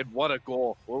 And what a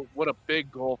goal. What a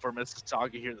big goal for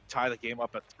Mississauga here to tie the game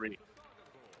up at 3.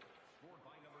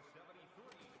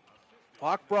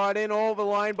 Puck brought in over the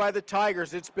line by the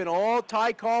Tigers. It's been all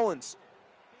Ty Collins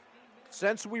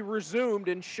since we resumed,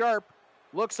 and Sharp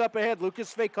looks up ahead.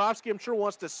 Lukas Svejkovsky, I'm sure,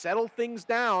 wants to settle things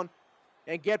down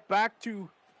and get back to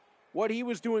what he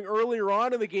was doing earlier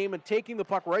on in the game and taking the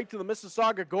puck right to the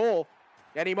Mississauga goal.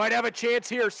 And he might have a chance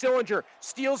here. Sillinger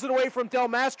steals it away from Del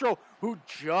Mastro, who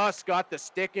just got the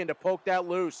stick in to poke that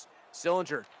loose.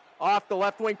 Sillinger off the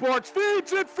left wing boards,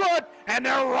 feeds in front, and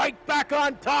they're right back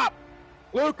on top.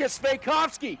 Lukas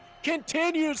Svejkovsky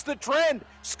continues the trend,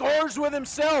 scores with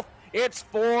himself. It's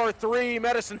 4-3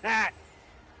 Medicine Hat.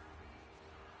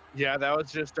 Yeah, that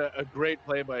was just a great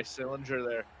play by Sillinger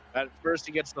there. At first,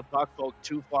 he gets the puck poked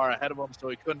too far ahead of him, so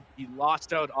he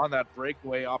lost out on that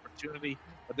breakaway opportunity,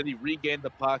 but then he regained the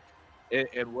puck,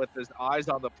 and with his eyes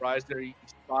on the prize there, he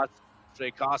spots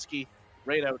Svejkovsky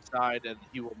right outside, and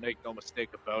he will make no mistake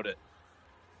about it.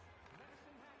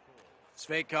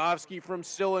 Svejkovsky from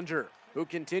Sillinger, who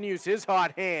continues his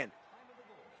hot hand.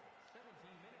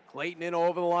 Clayton in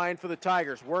over the line for the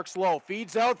Tigers, works low,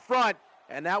 feeds out front,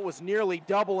 and that was nearly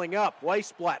doubling up.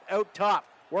 Weissblatt out top,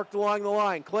 worked along the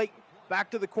line. Clayton back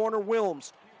to the corner,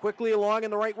 Wilms quickly along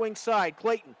in the right wing side.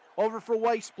 Clayton over for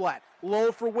Weissblatt,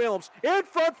 low for Wilms, in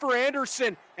front for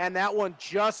Anderson, and that one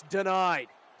just denied.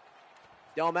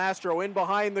 Del Mastro in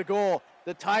behind the goal.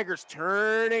 The Tigers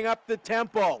turning up the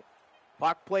tempo.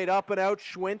 Puck played up and out.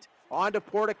 Schwindt on to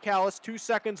Portakalis, 2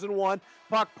 seconds and 1.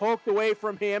 Puck poked away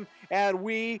from him, and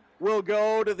we will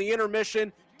go to the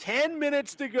intermission. 10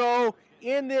 minutes to go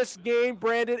in this game,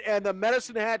 Brandon, and the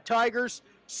Medicine Hat Tigers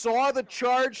saw the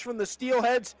charge from the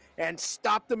Steelheads and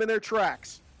stopped them in their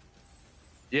tracks.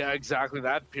 Yeah, exactly.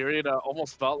 That period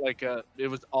almost felt like it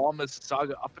was all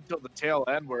Mississauga up until the tail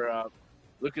end where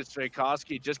Lukas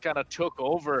Svejkovsky just kind of took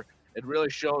over and really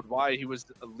showed why he was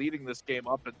leading this game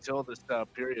up until this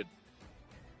period.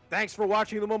 Thanks for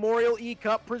watching the Memorial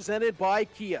eCup presented by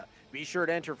Kia. Be sure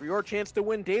to enter for your chance to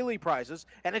win daily prizes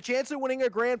and a chance at winning a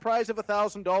grand prize of a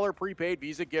 $1,000 prepaid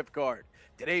Visa gift card.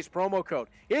 Today's promo code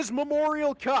is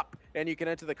Memorial Cup, and you can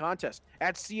enter the contest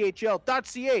at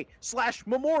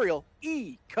chl.ca/Memorial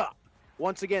eCup.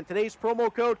 Once again, today's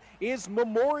promo code is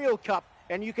Memorial Cup,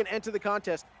 and you can enter the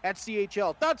contest at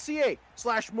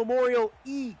chl.ca/Memorial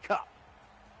eCup.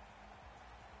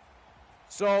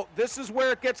 So this is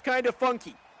where it gets kind of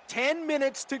funky. 10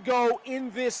 minutes to go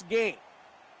in this game.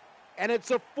 And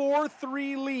it's a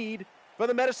 4-3 lead for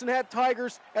the Medicine Hat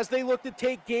Tigers as they look to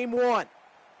take game one.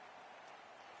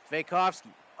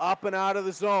 Svejkovsky up and out of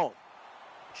the zone.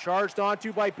 Charged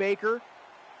onto by Baker.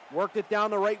 Worked it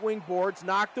down the right wing boards.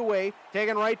 Knocked away.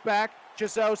 Taken right back.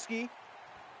 Chyzowski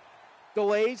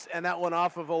delays, and that one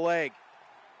off of a leg.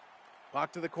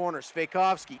 Puck to the corner.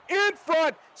 Svejkovsky in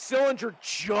front. Sillinger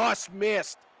just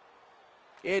missed.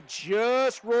 It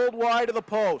just rolled wide of the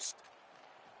post.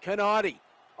 Canati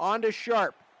on to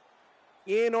Sharp.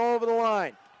 In over the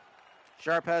line.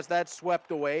 Sharp has that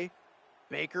swept away.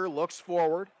 Baker looks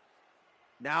forward.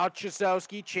 Now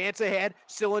Chyzowski, chance ahead.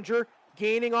 Sillinger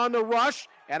gaining on the rush.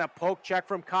 And a poke check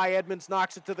from Kai Edmonds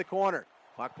knocks it to the corner.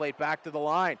 Puck played back to the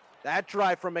line. That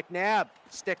drive from McNabb.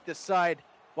 Sticked aside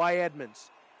by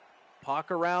Edmonds. Puck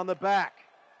around the back.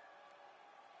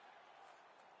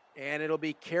 And it'll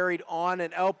be carried on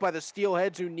and out by the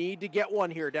Steelheads, who need to get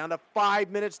one here. Down to 5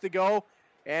 minutes to go.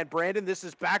 And Brandon, this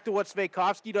is back to what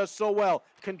Svejkovsky does so well.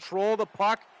 Control the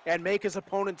puck and make his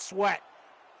opponent sweat.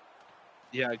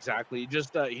 Yeah, exactly.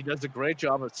 He does a great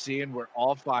job of seeing where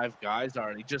all five guys are.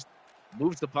 And he just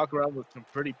moves the puck around with some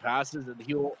pretty passes, and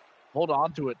he'll hold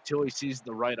on to it till he sees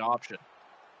the right option.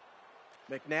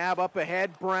 McNabb up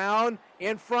ahead. Brown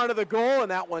in front of the goal,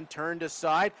 and that one turned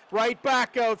aside. Right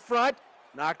back out front.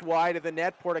 Knocked wide of the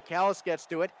net. Portakalis gets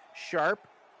to it. Sharp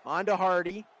on to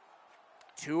Hardy.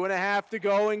 2.5 to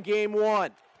go in game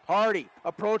one. Hardy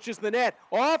approaches the net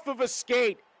off of a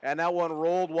skate, and that one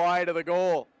rolled wide of the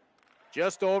goal.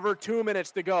 Just over 2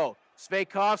 minutes to go.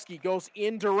 Svejkovsky goes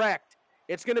indirect.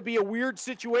 It's going to be a weird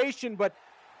situation, but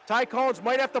Ty Collins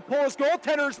might have to pull his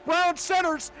goaltenders. Brown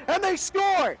centers, and they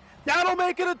score. That'll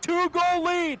make it a 2-goal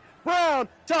lead. Brown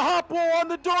to Hopwo on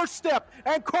the doorstep,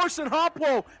 and Corson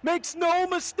Hopwo makes no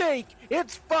mistake.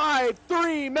 It's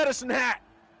 5-3 Medicine Hat.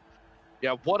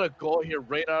 Yeah, what a goal here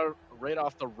right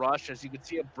off the rush. As you can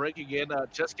see him breaking in,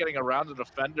 just getting around the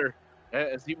defender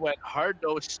as he went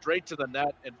hard-nosed straight to the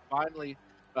net and finally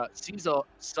sees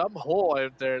some hole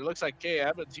out there. It looks like Kay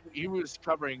Evans, he was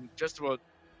covering just about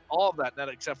all of that net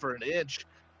except for an inch,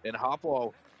 and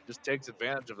Hopwo just takes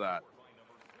advantage of that.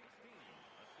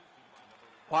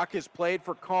 Puck is played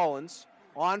for Collins,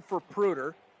 on for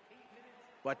Pruder,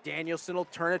 but Danielson will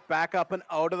turn it back up and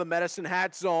out of the Medicine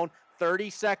Hat zone. 30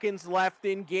 seconds left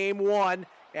in game one,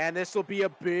 and this will be a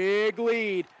big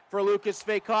lead for Lukas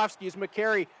Svejkovsky as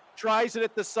McCary tries it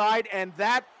at the side, and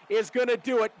that is going to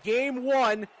do it. Game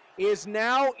one is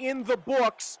now in the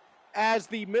books as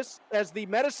the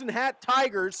Medicine Hat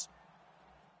Tigers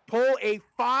pull a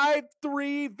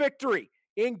 5-3 victory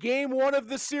in game one of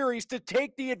the series to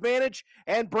take the advantage.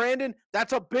 And Brandon,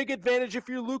 that's a big advantage if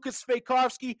you're Lukas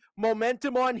Svejkovsky,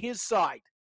 momentum on his side.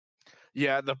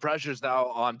 Yeah, the pressure's now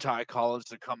on Ty Collins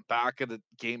to come back in the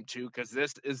game 2 because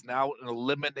this is now an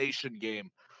elimination game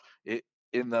I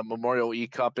in the Memorial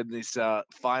eCup in these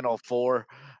final 4.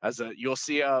 You'll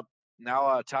see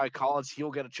now Ty Collins,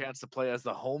 he'll get a chance to play as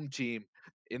the home team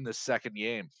in the second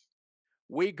game.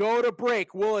 We go to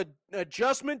break. Will an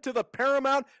adjustment to the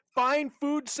Paramount Fine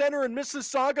Food Center in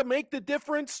Mississauga make the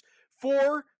difference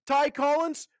for Ty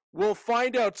Collins? We'll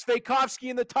find out. Svejkovsky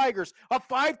and the Tigers, a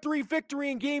 5-3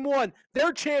 victory in Game 1.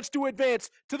 Their chance to advance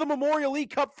to the Memorial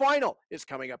eCup final is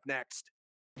coming up next.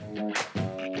 Hello,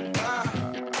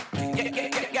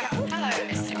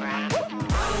 Instagram.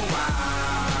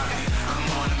 I'm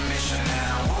on a mission and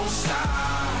I won't stop.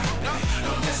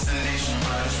 No destination,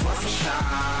 but it's worth a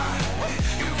shot.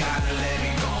 You gotta let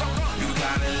me go. You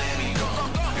gotta let me go.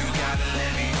 You gotta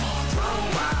let me go.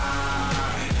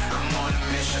 I'm on a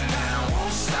mission and I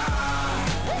won't stop.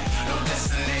 No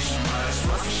destination, but it's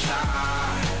worth a shot.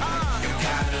 You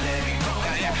gotta let me go.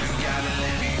 You gotta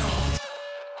let me go.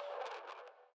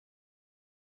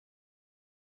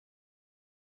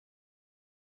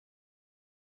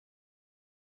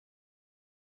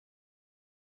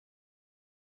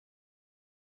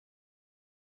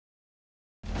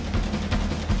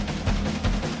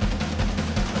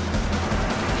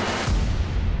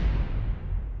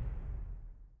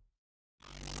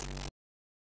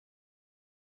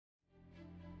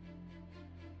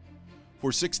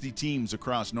 For 60 teams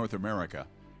across North America,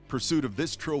 pursuit of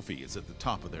this trophy is at the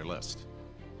top of their list.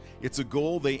 It's a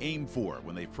goal they aim for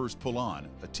when they first pull on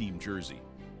a team jersey.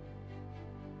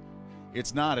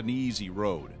 It's not an easy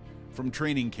road, from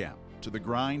training camp to the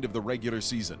grind of the regular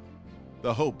season,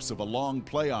 the hopes of a long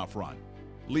playoff run,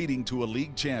 leading to a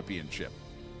league championship.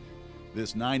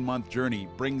 This 9-month journey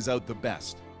brings out the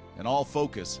best, and all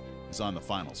focus is on the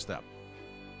final step.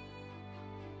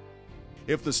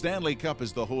 If the Stanley Cup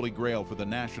is the holy grail for the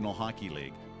National Hockey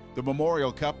League, the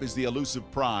Memorial Cup is the elusive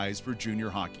prize for junior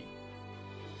hockey.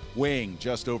 Weighing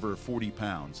just over 40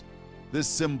 pounds, this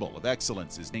symbol of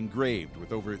excellence is engraved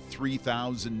with over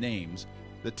 3,000 names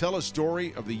that tell a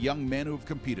story of the young men who have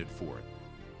competed for it.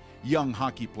 Young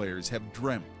hockey players have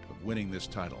dreamt of winning this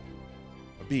title,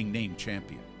 of being named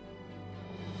champion.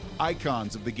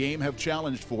 Icons of the game have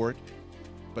challenged for it,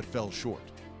 but fell short.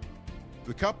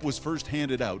 The cup was first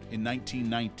handed out in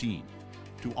 1919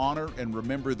 to honor and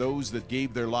remember those that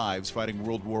gave their lives fighting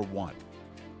World War I.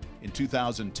 In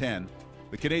 2010,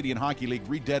 the Canadian Hockey League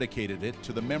rededicated it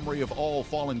to the memory of all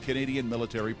fallen Canadian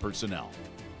military personnel.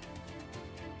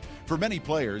 For many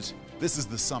players, this is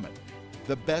the summit,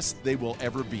 the best they will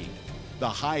ever be, the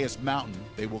highest mountain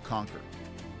they will conquer.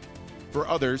 For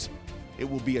others, it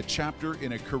will be a chapter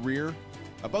in a career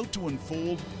about to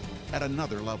unfold at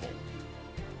another level.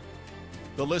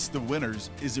 The list of winners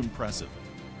is impressive.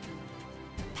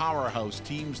 Powerhouse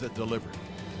teams that delivered.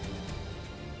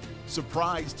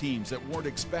 Surprise teams that weren't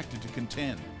expected to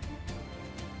contend.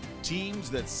 Teams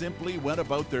that simply went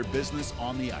about their business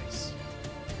on the ice.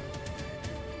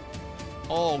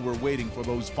 All were waiting for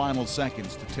those final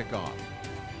seconds to tick off,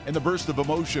 and the burst of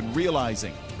emotion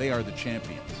realizing they are the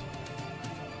champions.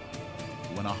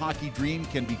 When a hockey dream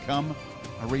can become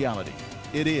a reality,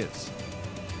 it is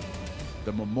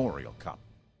the Memorial Cup.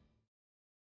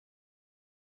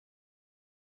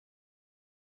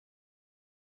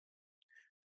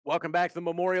 Welcome back to the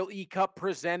Memorial eCup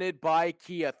presented by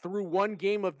Kia. Through one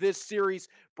game of this series,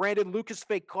 Brandon Lukas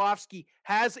Svejkovsky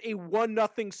has a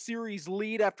 1-0 series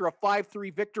lead after a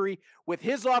 5-3 victory with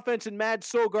his offense and Mad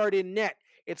Sogard in net.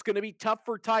 It's going to be tough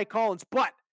for Ty Collins,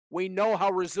 but we know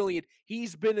how resilient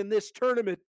he's been in this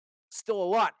tournament. Still a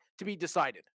lot to be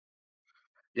decided.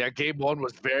 Yeah, game 1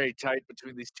 was very tight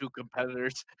between these two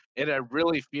competitors, and I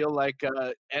really feel like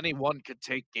anyone could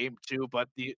take game 2, but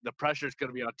the pressure is going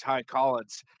to be on Ty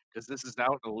Collins because this is now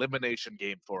an elimination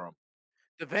game for him.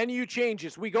 The venue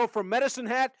changes. We go from Medicine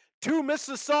Hat to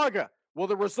Mississauga. Will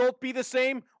the result be the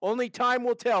same? Only time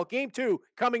will tell. Game 2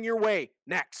 coming your way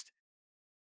next.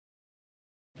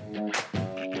 Hello,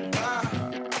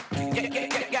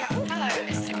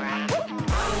 Instagram.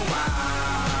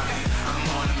 I'm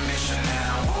on a mission and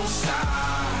I won't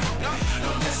stop.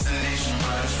 No destination,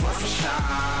 but it's worth a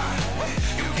shot.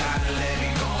 You gotta let me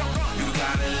go. You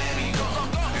gotta let me go.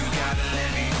 You gotta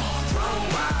let me go.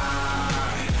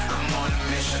 I'm on a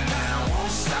mission and I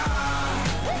won't stop.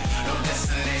 No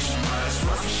destination, but it's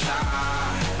worth a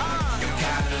shot. You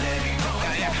gotta let me go.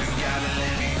 You gotta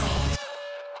let me go.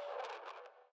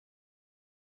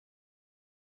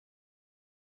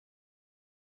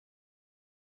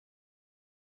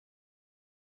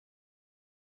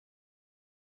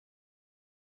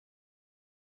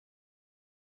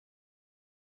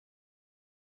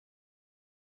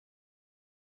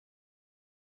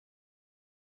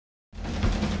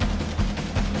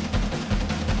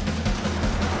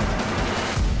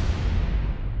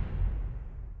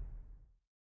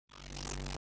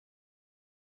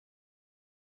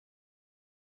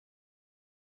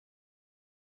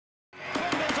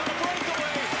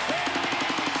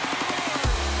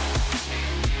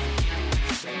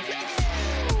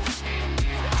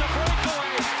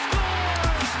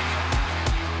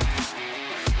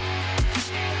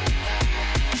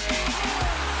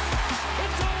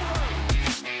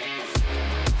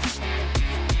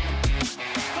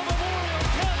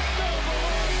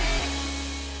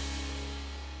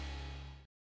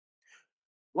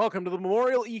 Welcome to the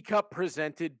Memorial eCup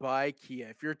presented by Kia.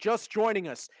 If you're just joining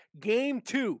us, Game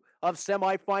 2 of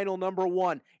semifinal number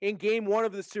 1. In Game 1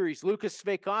 of the series, Lukas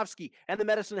Svejkovsky and the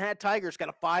Medicine Hat Tigers got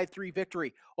a 5-3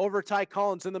 victory over Ty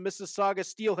Collins and the Mississauga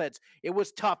Steelheads. It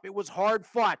was tough. It was hard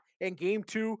fought. And Game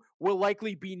 2 will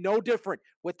likely be no different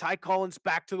with Ty Collins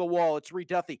back to the wall. It's Reed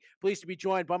Duthie. Pleased to be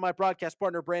joined by my broadcast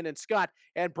partner, Brandon Scott.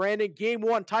 And Brandon, Game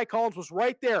 1, Ty Collins was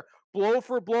right there, blow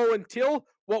for blow, until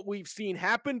what we've seen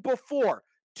happen before.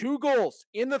 2 goals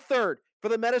in the third for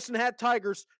the Medicine Hat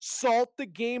Tigers salt the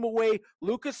game away.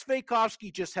 Lukas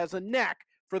Svejkovsky just has a knack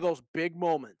for those big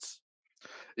moments.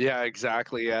 Yeah,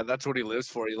 exactly. Yeah, that's what he lives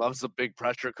for. He loves the big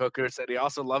pressure cookers, and he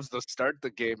also loves to start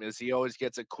the game. Is he always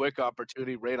gets a quick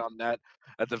opportunity right on net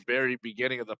at the very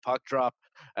beginning of the puck drop,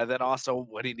 and then also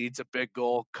when he needs a big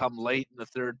goal, come late in the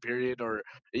third period or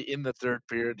in the third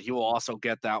period, he will also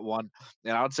get that one.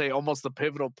 And I would say almost the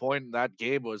pivotal point in that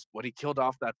game was when he killed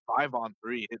off that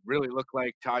 5-on-3. It really looked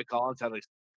like Ty Collins had a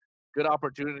good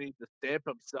opportunity to stamp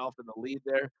himself in the lead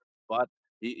there, but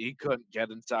he couldn't get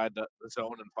inside the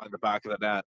zone and find the back of the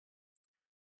net.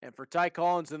 And for Ty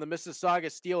Collins and the Mississauga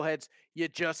Steelheads, you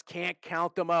just can't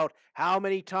count them out. How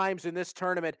many times in this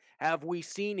tournament have we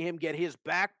seen him get his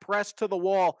back pressed to the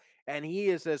wall, and he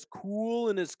is as cool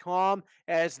and as calm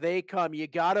as they come? You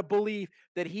got to believe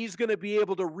that he's going to be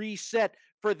able to reset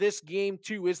for this game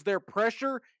too. Is there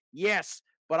pressure? Yes,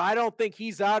 but I don't think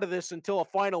he's out of this until a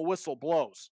final whistle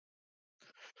blows.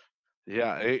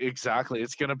 Yeah, exactly.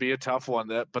 It's going to be a tough one,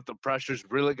 but the pressure's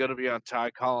really going to be on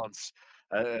Ty Collins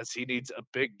as he needs a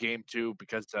big game too,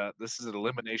 because this is an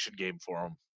elimination game for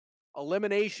him.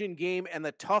 Elimination game, and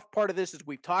the tough part of this is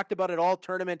we've talked about it all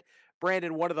tournament.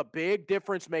 Brandon, one of the big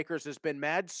difference makers has been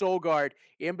Mads Søgaard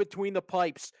in between the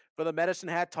pipes for the Medicine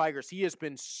Hat Tigers. He has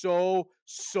been so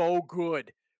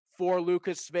good for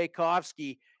Lukas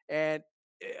Svejkovsky, and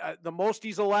the most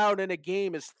he's allowed in a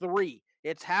game is 3.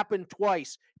 It's happened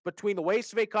twice between the way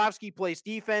Svejkovsky plays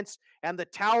defense and the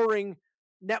towering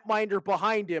netminder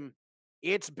behind him.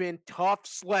 It's been tough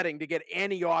sledding to get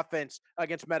any offense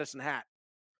against Medicine Hat.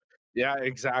 Yeah,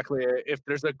 exactly. If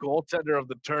there's a goaltender of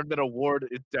the tournament award,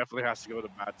 it definitely has to go to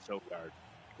Matt Søgaard.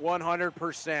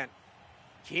 100%.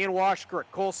 Kian Washkirk,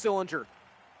 Cole Sillinger,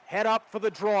 head up for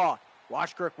the draw.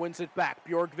 Washkirk wins it back.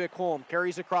 Bjorgvik Holm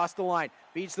carries across the line,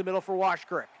 feeds the middle for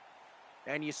Washkirk.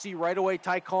 And you see right away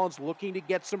Ty Collins looking to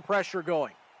get some pressure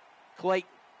going. Clayton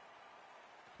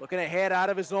looking ahead out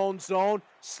of his own zone,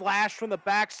 slash from the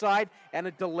backside, and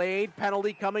a delayed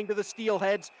penalty coming to the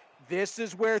Steelheads. This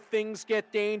is where things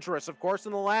get dangerous. Of course,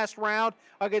 in the last round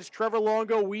against Trevor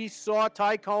Longo, we saw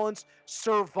Ty Collins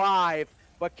survive.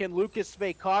 But can Lukas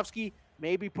Svejkovsky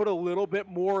maybe put a little bit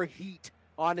more heat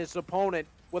on his opponent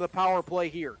with a power play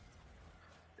here?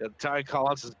 Yeah, Ty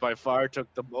Collins has by far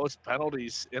took the most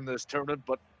penalties in this tournament,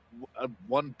 but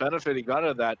one benefit he got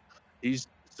out of that, he's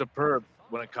superb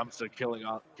when it comes to killing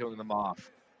them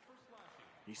off.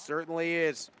 He certainly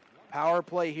is. Power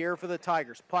play here for the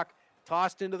Tigers. Puck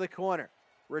tossed into the corner.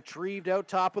 Retrieved out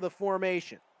top of the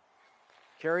formation.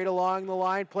 Carried along the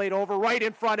line, played over right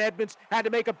in front. Edmonds had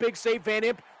to make a big save. Van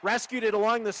Imp rescued it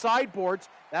along the sideboards.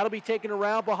 That'll be taken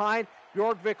around behind.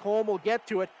 Bjorgvik Holm will get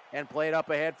to it and play it up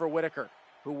ahead for Whittaker,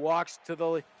 who walks to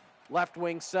the left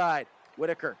wing side.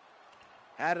 Whittaker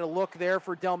had a look there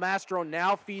for Del Mastro,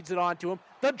 now feeds it on to him.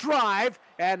 The drive,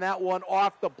 and that one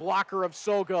off the blocker of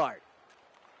Søgaard.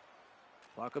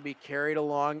 Puck will be carried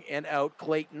along and out.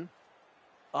 Clayton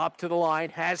up to the line,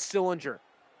 has Sillinger.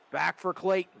 Back for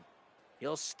Clayton.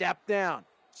 He'll step down.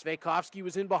 Svejkovsky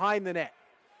was in behind the net.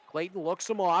 Clayton looks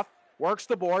him off, works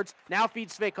the boards, now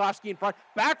feeds Svejkovsky in front.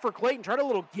 Back for Clayton, tried a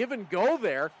little give and go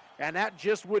there, and that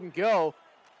just wouldn't go.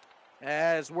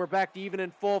 As we're back to even in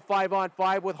full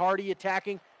 5-on-5 with Hardy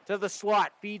attacking to the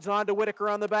slot. Feeds on to Whittaker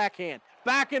on the backhand.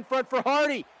 Back in front for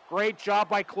Hardy. Great job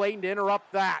by Clayton to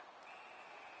interrupt that.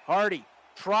 Hardy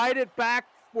tried it back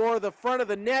for the front of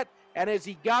the net, and as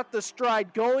he got the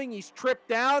stride going, he's tripped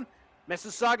down.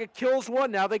 Mississauga kills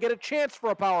one. Now they get a chance for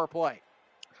a power play.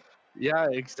 Yeah,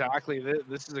 exactly.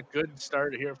 This is a good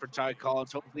start here for Ty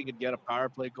Collins. Hopefully he can get a power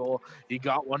play goal. He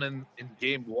got one in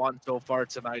game 1 so far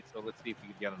tonight, so let's see if he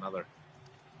can get another.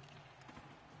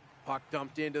 Puck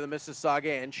dumped into the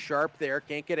Mississauga end. Sharp there,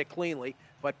 can't get it cleanly,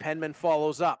 but Penman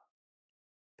follows up.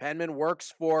 Penman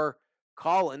works for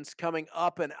Collins coming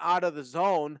up and out of the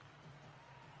zone.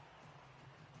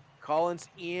 Collins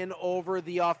in over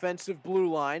the offensive blue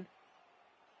line.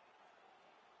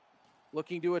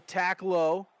 Looking to attack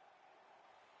low.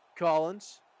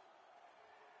 Collins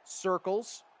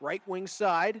circles, right wing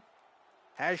side,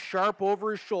 has Sharp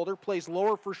over his shoulder, plays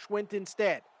lower for Schwindt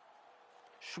instead.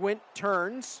 Schwindt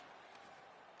turns,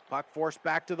 Puck forced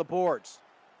back to the boards.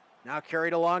 Now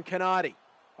carried along Acadie.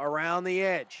 Around the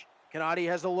edge. Acadie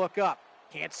has a look up.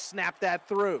 Can't snap that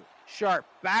through. Sharp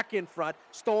back in front.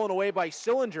 Stolen away by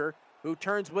Sillinger, who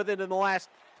turns with it in the last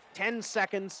 10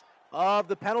 seconds of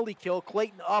the penalty kill.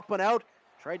 Clayton up and out.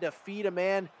 Tried to feed a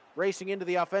man racing into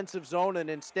the offensive zone, and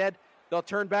instead they'll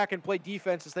turn back and play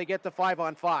defense as they get to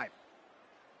 5-on-5.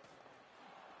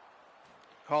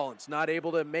 Collins not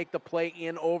able to make the play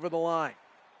in over the line.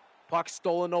 Puck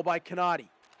stolen though by Acadie,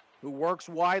 who works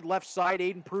wide left side.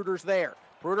 Aiden Pruder's there.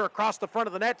 Pruder across the front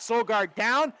of the net. Sogard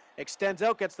down. Extends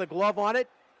out, gets the glove on it,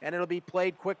 and it'll be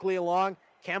played quickly along.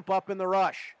 Kemp up in the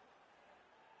rush.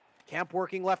 Kemp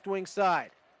working left wing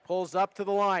side. Pulls up to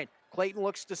the line. Clayton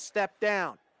looks to step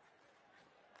down.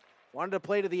 Wanted to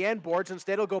play to the end boards.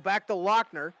 Instead, he'll go back to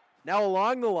Lochner. Now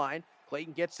along the line.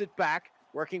 Clayton gets it back.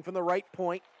 Working from the right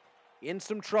point. In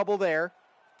some trouble there.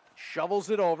 Shovels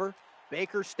it over.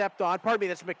 Baker stepped on. Pardon me,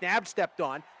 that's McNabb stepped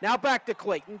on. Now back to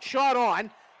Clayton. Shot on.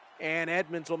 And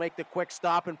Edmonds will make the quick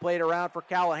stop and play it around for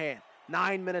Callahan.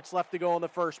 9 minutes left to go in the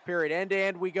first period. End to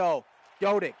end we go.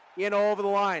 Dodig in over the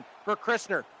line for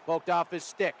Christner. Poked off his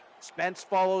stick. Spence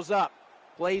follows up.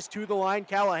 Plays to the line.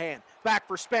 Callahan back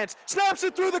for Spence. Snaps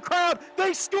it through the crowd.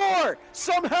 They score.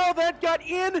 Somehow that got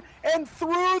in and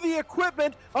through the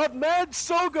equipment of Mad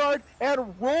Sogard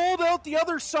and rolled out the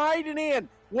other side and in.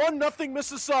 1-0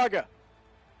 Mississauga.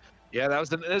 Yeah, that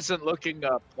was an innocent looking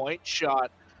point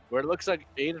shot where it looks like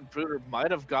Aiden Pruder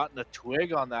might have gotten a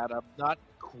twig on that. I'm not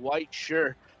quite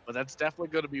sure, but that's definitely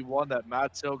going to be one that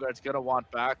Matt Silgard's going to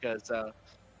want back, as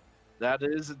that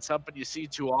isn't something you see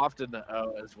too often,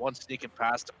 as one sneaking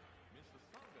past him.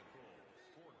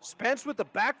 Spence with the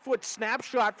back foot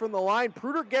snapshot from the line.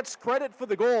 Pruder gets credit for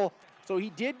the goal, so he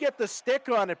did get the stick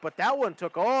on it, but that one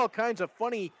took all kinds of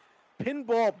funny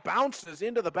pinball bounces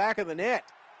into the back of the net.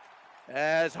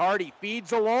 As Hardy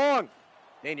feeds along.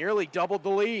 They nearly doubled the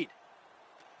lead.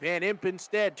 Van Imp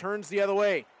instead turns the other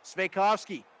way.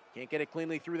 Svejkovsky can't get it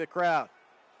cleanly through the crowd.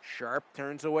 Sharp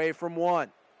turns away from one.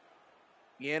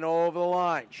 In over the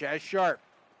line. Chaz Sharp.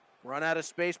 Run out of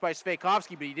space by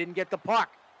Svejkovsky, but he didn't get the puck.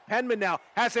 Penman now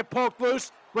has it poked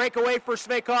loose. Breakaway for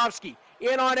Svejkovsky.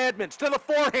 In on Edmonds to the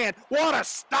forehand. What a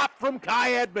stop from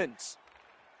Kai Edmonds.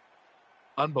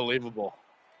 Unbelievable.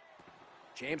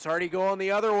 James Hardy going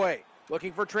the other way.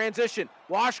 Looking for transition.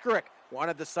 Washkarick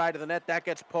wanted the side of the net. That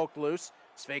gets poked loose.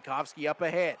 Svejkovsky up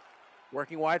ahead.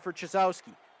 Working wide for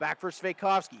Chyzowski. Back for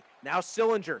Svejkovsky. Now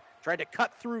Sillinger tried to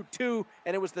cut through two,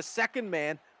 and it was the second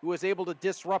man who was able to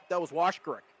disrupt. That was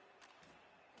Washkarick.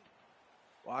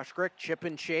 Washkarick, chip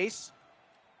and chase.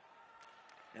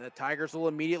 And the Tigers will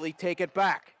immediately take it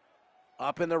back.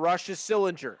 Up in the rush is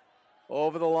Sillinger.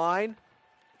 Over the line.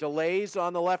 Delays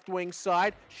on the left wing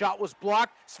side. Shot was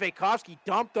blocked. Svejkovsky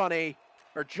jumped on a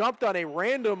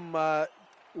random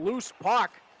loose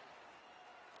puck.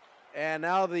 And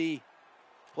now the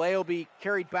play will be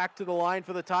carried back to the line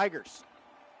for the Tigers.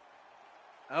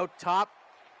 Out top.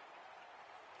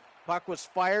 Puck was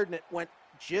fired and it went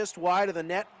just wide of the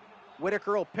net.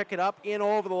 Whittaker will pick it up in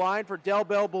over the line for Del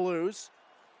Bel Belluz.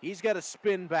 He's got a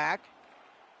spin back.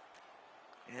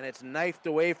 And it's knifed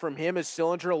away from him as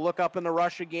Sillinger will look up in the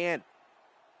rush again.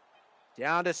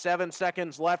 Down to 7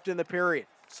 seconds left in the period.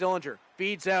 Sillinger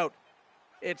feeds out.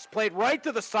 It's played right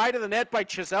to the side of the net by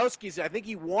Chyzowski. I think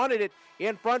he wanted it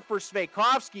in front for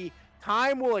Svejkovsky.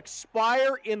 Time will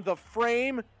expire in the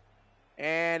frame,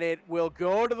 and it will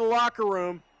go to the locker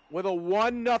room with a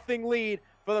 1-0 lead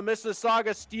for the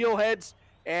Mississauga Steelheads.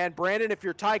 And Brandon, if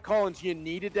you're Ty Collins, you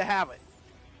needed to have it.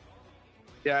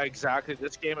 Yeah, exactly.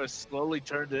 This game has slowly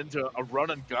turned into a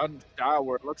run-and-gun style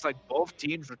where it looks like both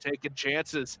teams are taking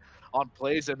chances on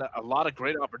plays and a lot of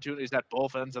great opportunities at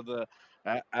both ends of the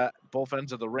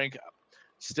rink.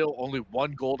 Still only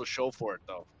one goal to show for it,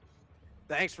 though.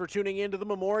 Thanks for tuning in to the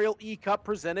Memorial eCup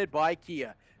presented by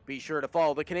Kia. Be sure to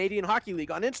follow the Canadian Hockey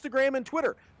League on Instagram and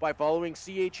Twitter by following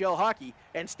CHL Hockey,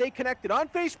 and stay connected on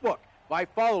Facebook by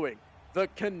following the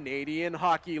Canadian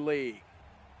Hockey League.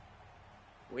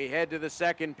 We head to the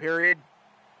second period.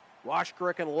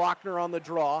 Washkarick and Lochner on the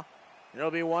draw. And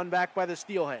it'll be won back by the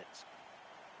Steelheads.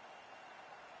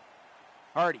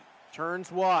 Hardy turns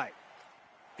wide.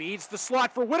 Feeds the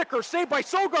slot for Whittaker. Saved by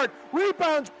Sogard.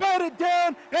 Rebounds, batted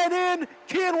down, and in.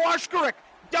 Kian Washkarick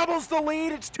doubles the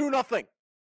lead. It's 2-0.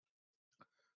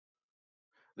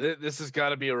 This has got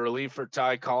to be a relief for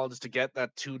Ty Collins to get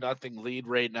that 2-0 lead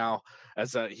right now,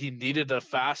 as he needed a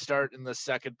fast start in the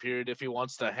second period if he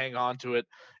wants to hang on to it,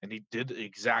 and he did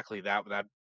exactly that with that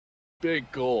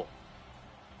big goal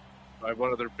by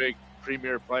one of their big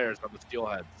premier players on the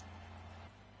Steelheads.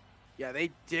 Yeah, they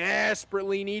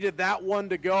desperately needed that one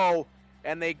to go,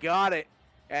 and they got it.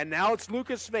 And now it's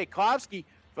Lukas Svejkovsky,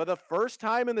 for the first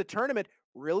time in the tournament,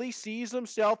 really sees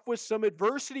himself with some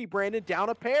adversity, Brandon, down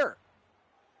a pair.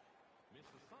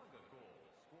 Mississauga goal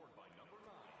scored by number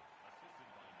 9, assisted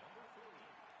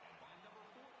by number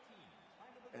 3,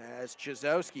 and by number 14. As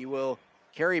Chyzowski will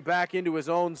carry back into his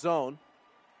own zone.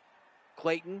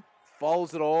 Clayton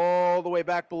follows it all the way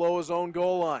back below his own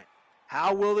goal line.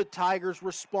 How will the Tigers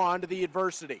respond to the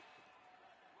adversity?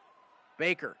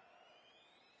 Baker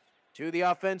to the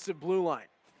offensive blue line.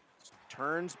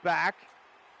 Turns back.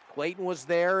 Clayton was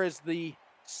there as the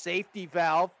safety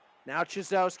valve. Now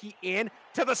Chyzowski in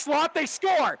to the slot. They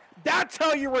score. That's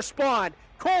how you respond.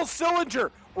 Cole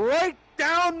Sillinger right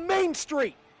down Main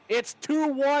Street. It's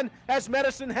 2-1 as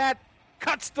Medicine Hat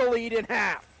cuts the lead in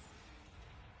half.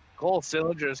 Cole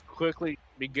Sillinger is quickly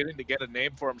beginning to get a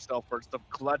name for himself for some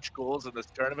clutch goals in this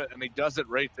tournament, and he does it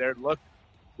right there. Look,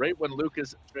 right when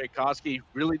Lukas Svejkovsky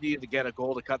really needed to get a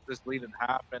goal to cut this lead in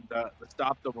half and to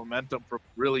stop the momentum from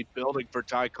really building for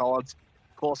Ty Collins,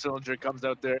 Cole Sillinger comes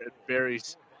out there and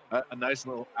buries a nice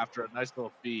little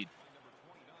feed.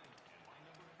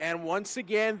 And once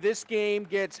again, this game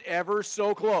gets ever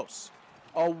so close.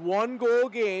 A one-goal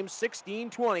game,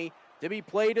 16-20, to be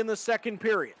played in the second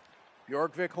period.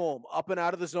 Bjorkvik Holm up and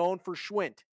out of the zone for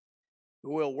Schwindt, who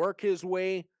will work his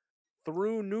way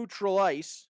through neutral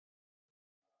ice.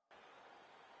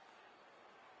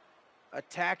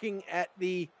 Attacking at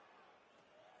the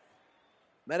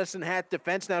Medicine Hat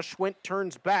defense. Now Schwindt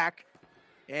turns back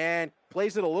and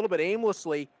plays it a little bit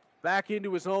aimlessly back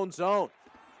into his own zone.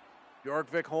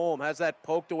 Bjorkvik Holm has that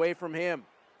poked away from him.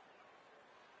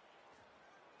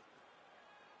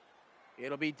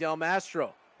 It'll be Del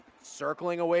Mastro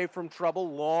circling away from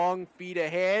trouble, long feet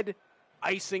ahead,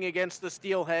 icing against the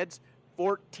Steelheads.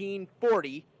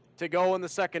 14:40 to go in the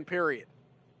second period.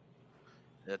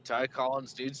 Yeah, Ty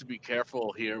Collins needs to be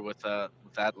careful here with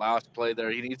that last play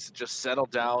there. He needs to just settle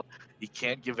down. He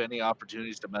can't give any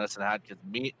opportunities to Medicine Hat because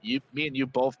me and you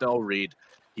both know, Reed,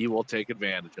 he will take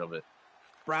advantage of it.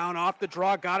 Brown off the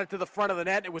draw, got it to the front of the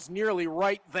net. It was nearly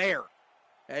right there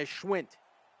as Schwindt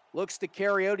looks to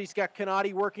carry out. He's got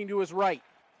Canati working to his right.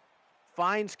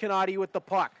 Finds Canati with the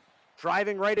puck.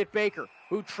 Driving right at Baker,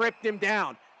 who tripped him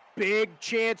down. Big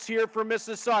chance here for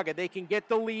Mississauga. They can get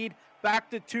the lead back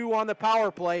to 2 on the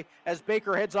power play as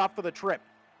Baker heads off for the trip.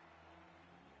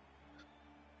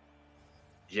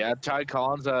 Yeah, Ty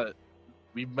Collins,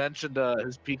 we mentioned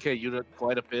his PK unit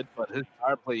quite a bit, but his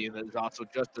power play unit is also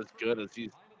just as good, as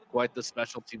he's quite the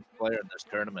special teams player in this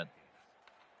tournament.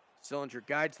 Sillinger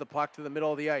guides the puck to the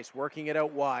middle of the ice, working it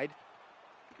out wide.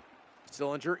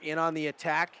 Sillinger in on the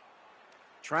attack,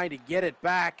 trying to get it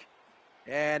back,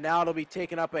 and now it'll be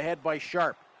taken up ahead by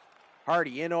Sharp.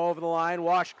 Hardy in over the line,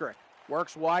 Washkirk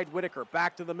works wide, Whittaker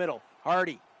back to the middle.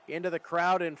 Hardy into the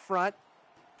crowd in front.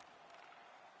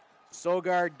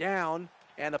 Sogard down,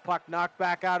 and the puck knocked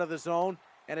back out of the zone,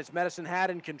 and it's Medicine Hat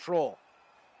in control.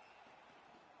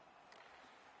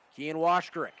 Kean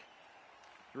Washkirk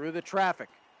through the traffic.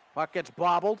 Puck gets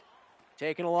bobbled,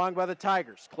 taken along by the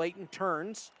Tigers. Clayton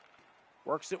turns,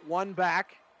 works it one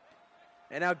back,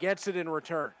 and now gets it in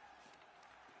return.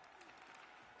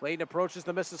 Clayton approaches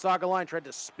the Mississauga line, tried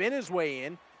to spin his way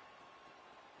in.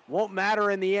 Won't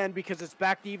matter in the end because it's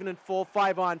back to even in full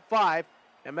 5-on-5,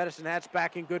 and Medicine Hat's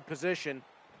back in good position.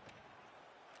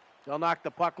 They'll knock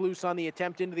the puck loose on the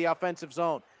attempt into the offensive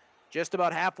zone. Just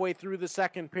about halfway through the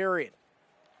second period.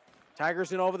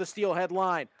 Tigers in over the Steelhead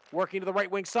line, working to the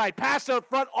right wing side. Pass out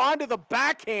front onto the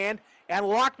backhand, and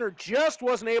Lochner just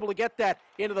wasn't able to get that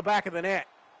into the back of the net.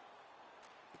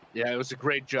 Yeah, it was a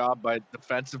great job by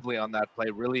defensively on that play,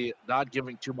 really not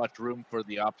giving too much room for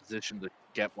the opposition to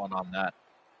get one on that.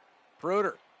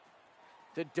 Pruder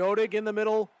to Dodig in the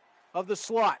middle of the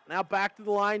slot. Now back to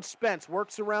the line. Spence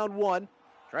works around one.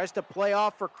 Tries to play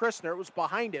off for Christner. It was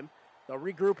behind him. They'll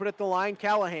regroup it at the line.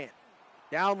 Callahan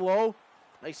down low.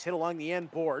 Nice hit along the end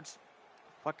boards.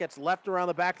 Puck gets left around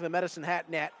the back of the Medicine Hat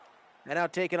net. And now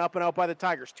taken up and out by the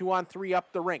Tigers. 2-on-3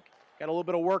 up the rink. Got a little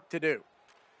bit of work to do.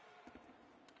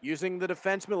 Using the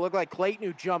defenseman, it looked like Clayton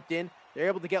who jumped in. They're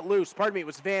able to get loose. Pardon me, it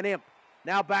was Van Imp.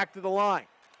 Now back to the line.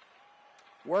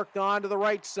 Worked on to the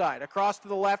right side. Across to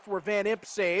the left where Van Imp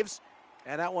saves.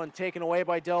 And that one taken away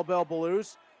by Del Bel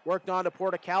Belluz. Worked on to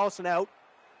Portacallis and out.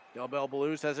 Del Bel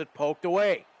Belluz has it poked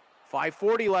away.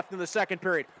 5:40 left in the second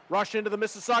period. Rush into the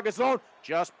Mississauga zone.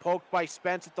 Just poked by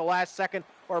Spence at the last second,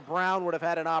 or Brown would have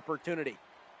had an opportunity.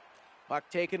 Puck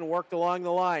taken and worked along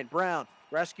the line. Brown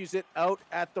rescues it out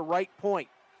at the right point.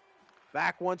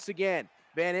 Back once again.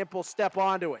 Van Imp will step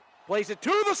onto it. Plays it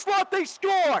to the slot. They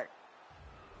score!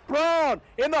 Brown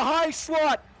in the high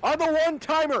slot on the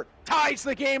one-timer, ties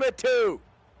the game at 2.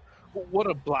 What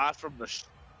a blast from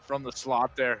the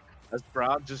slot there, as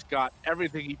Brown just got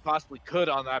everything he possibly could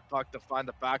on that puck to find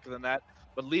the back of the net.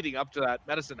 But leading up to that,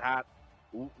 Medicine Hat,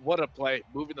 what a play,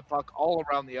 moving the puck all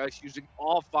around the ice, using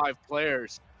all 5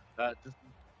 players, just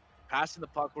passing the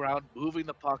puck around, moving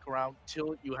the puck around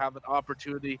till you have an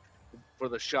opportunity for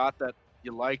the shot that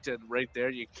you liked, and right there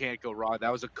you can't go wrong.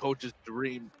 That was a coach's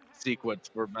dream sequence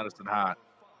for Medicine Hat.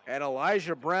 And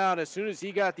Elijah Brown, as soon as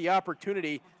he got the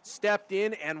opportunity, stepped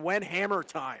in and went hammer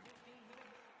time.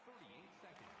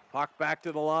 Puck back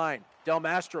to the line. Del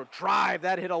Mastro drive,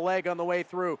 that hit a leg on the way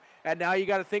through. And now you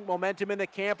got to think momentum in the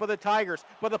camp of the Tigers,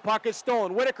 but the puck is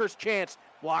stolen. Whittaker's chance,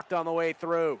 blocked on the way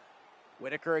through.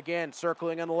 Whittaker again,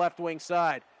 circling on the left wing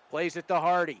side. Plays it to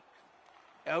Hardy.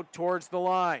 Out towards the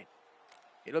line.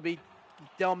 It'll be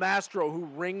Del Mastro who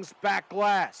rings back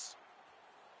glass.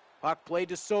 Puck played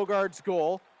to Sogard's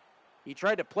goal. He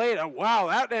tried to play it out. Wow,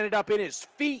 that ended up in his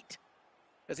feet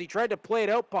as he tried to play it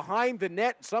out behind the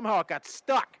net, and somehow it got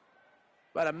stuck.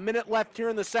 About a minute left here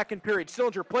in the second period.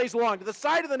 Sillinger plays along to the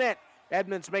side of the net.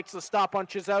 Edmonds makes the stop on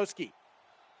Chyzowski.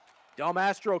 Del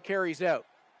Mastro carries out.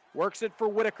 Works it for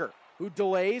Whittaker, who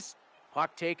delays.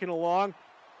 Puck taken along.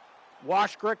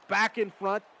 Washkrick back in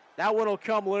front. That one will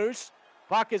come loose.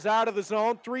 Puck is out of the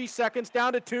zone. 3 seconds,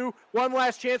 down to 2. One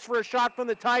last chance for a shot from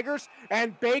the Tigers.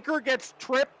 And Baker gets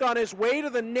tripped on his way to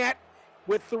the net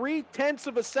with 0.3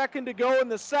 of a second to go in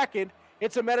the second.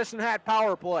 It's a Medicine Hat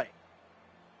power play.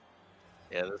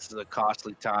 Yeah, this is a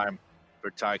costly time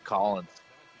for Ty Collins.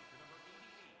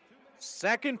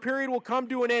 Second period will come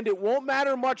to an end. It won't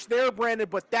matter much there, Brandon,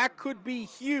 but that could be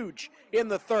huge in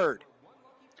the third.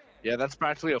 Yeah, that's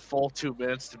practically a full 2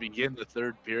 minutes to begin the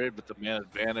third period with the man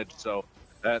advantage. So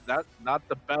that's not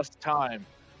the best time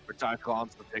for Ty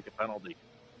Collins to take a penalty.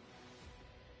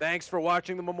 Thanks for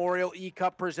watching the Memorial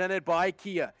eCup presented by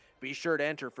Kia. Be sure to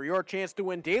enter for your chance to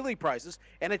win daily prizes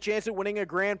and a chance at winning a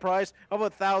grand prize of a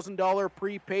 $1,000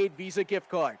 prepaid Visa gift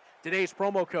card. Today's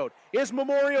promo code is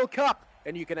Memorial Cup,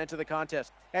 and you can enter the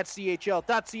contest at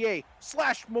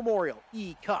chl.ca/Memorial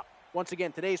eCup. Once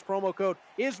again, today's promo code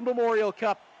is Memorial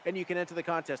Cup, and you can enter the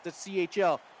contest at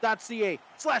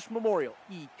chl.ca/Memorial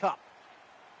eCup.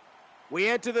 We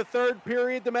enter the third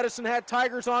period. The Medicine Hat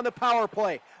Tigers on the power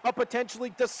play. A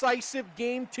potentially decisive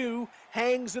Game 2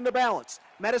 hangs in the balance.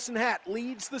 Medicine Hat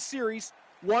leads the series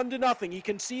 1-0. You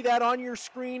can see that on your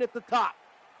screen at the top.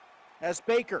 As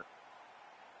Baker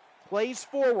plays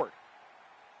forward.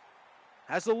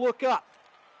 Has a look up.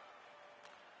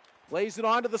 Plays it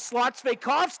onto the slot.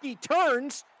 Svejkovsky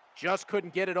turns. Just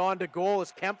couldn't get it onto goal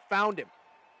as Kemp found him.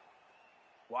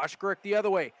 Washkrick the other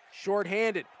way,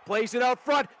 short-handed, plays it out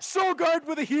front. Sogard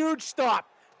with a huge stop.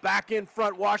 Back in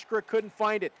front, Washkrick couldn't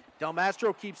find it. Del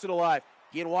Mastro keeps it alive.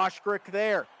 Again, Washkrick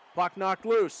there. Puck knocked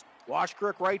loose.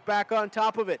 Washkrick right back on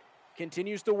top of it.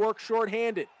 Continues to work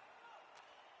short-handed.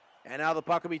 And now the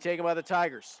puck will be taken by the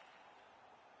Tigers.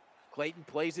 Clayton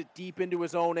plays it deep into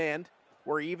his own end.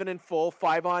 We're even in full,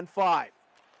 5-on-5.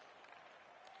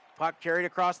 Puck carried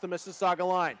across the Mississauga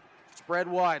line. Spread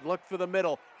wide, look for the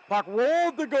middle. Puck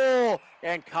rolled the goal,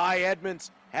 and Kai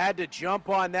Edmonds had to jump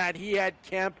on that. He had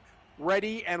Kemp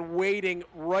ready and waiting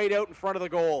right out in front of the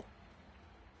goal.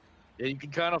 Yeah, you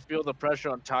can kind of feel the pressure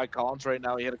on Ty Collins right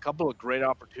now. He had a couple of great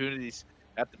opportunities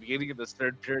at the beginning of this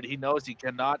third period. He knows he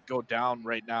cannot go down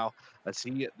right now, as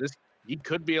he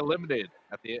could be eliminated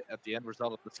at the end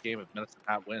result of this game if Medicine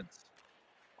Hat wins.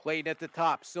 Clayton at the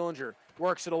top. Sillinger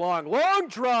works it along. Long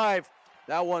drive.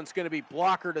 That one's going to be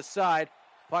blockered aside.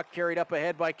 Puck carried up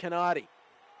ahead by Canati.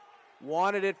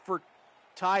 Wanted it for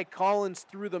Ty Collins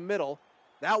through the middle.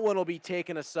 That one will be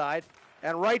taken aside.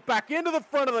 And right back into the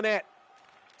front of the net.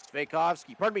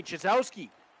 Chyzowski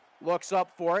looks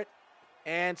up for it.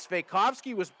 And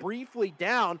Svejkovsky was briefly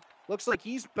down. Looks like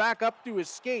he's back up to his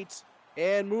skates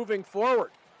and moving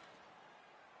forward.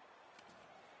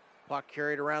 Puck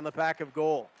carried around the back of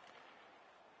goal.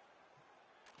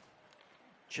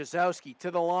 Chyzowski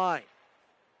to the line.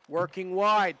 Working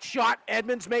wide. Shot.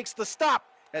 Edmonds makes the stop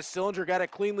as Sillinger got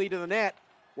it cleanly to the net.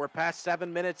 We're past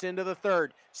 7 minutes into the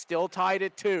third. Still tied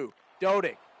at 2.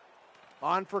 Dodig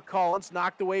on for Collins.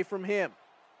 Knocked away from him.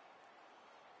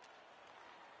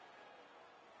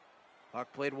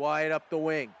 Puck played wide up the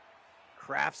wing.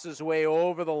 Crafts his way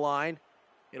over the line.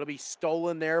 It'll be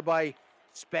stolen there by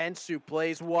Spence, who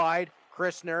plays wide.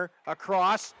 Christner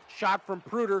across. Shot from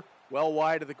Pruder. Well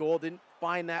wide of the goal. Didn't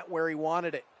find that where he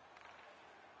wanted it.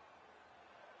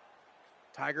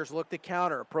 Tigers look to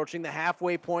counter, approaching the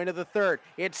halfway point of the third.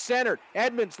 It's centered.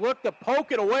 Edmonds looked to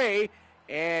poke it away,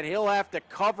 and he'll have to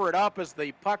cover it up as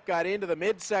the puck got into the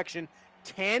midsection.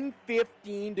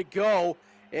 10:15 to go.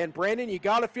 And Brandon, you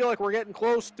got to feel like we're getting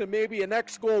close to maybe a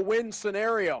next goal win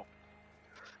scenario.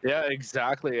 Yeah,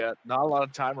 exactly. Not a lot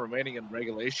of time remaining in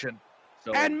regulation.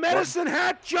 So And Medicine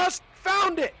Hat just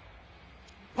found it.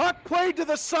 Puck played to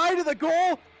the side of the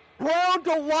goal. Brown to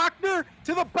Lochner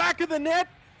to the back of the net.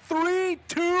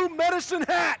 3-2 Medicine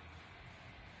Hat.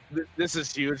 This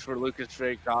is huge for Lukas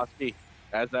Svejkovsky,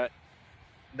 as that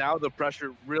now the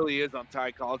pressure really is on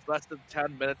Ty Collins. Less than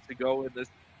 10 minutes to go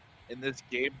in this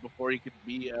game before he could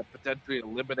be potentially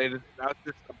eliminated. That's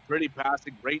just a pretty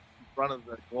passing right in front of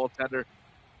the goaltender.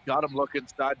 Got him looking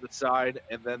side to side,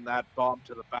 and then that bomb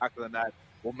to the back of the net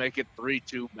will make it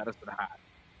 3-2 Medicine Hat.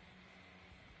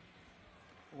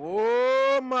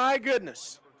 Oh, my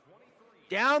goodness.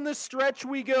 Down the stretch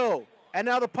we go. And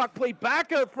now the puck play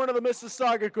back out front of the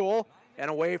Mississauga goal and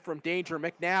away from danger.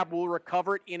 McNabb will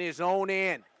recover it in his own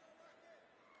end.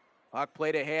 Puck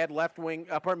played ahead,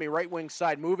 right wing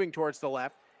side, moving towards the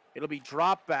left. It'll be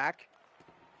dropped back.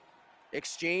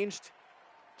 Exchanged.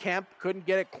 Kemp couldn't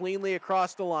get it cleanly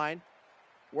across the line.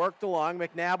 Worked along.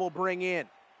 McNabb will bring in.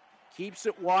 Keeps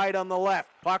it wide on the left.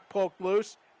 Puck poked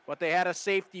loose, but they had a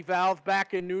safety valve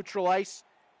back in neutral ice.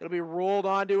 It'll be rolled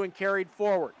onto and carried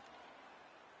forward.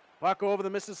 Puck over the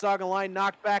Mississauga line,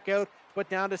 knocked back out, but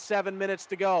down to 7 minutes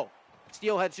to go.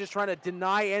 Steelheads just trying to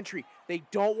deny entry. They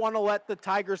don't want to let the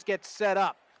Tigers get set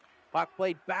up. Puck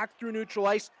played back through neutral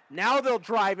ice. Now they'll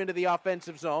drive into the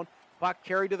offensive zone. Puck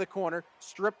carried to the corner,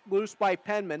 stripped loose by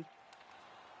Penman.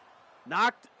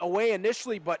 Knocked away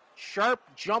initially, but Sharp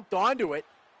jumped onto it.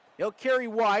 He'll carry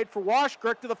wide for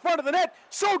Washkirk to the front of the net.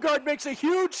 Sogard makes a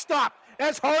huge stop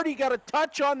as Hardy got a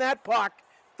touch on that puck.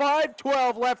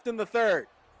 5:12 left in the third.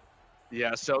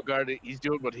 Yeah, Sogard, he's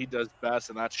doing what he does best,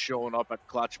 and that's showing up at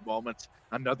clutch moments.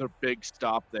 Another big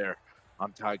stop there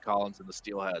on Ty Collins and the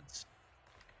Steelheads.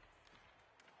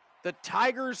 The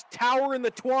Tigers tower in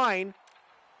the twine,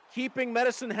 keeping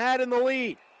Medicine Hat in the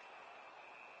lead.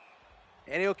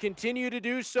 And he'll continue to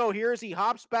do so here as he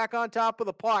hops back on top of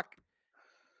the puck.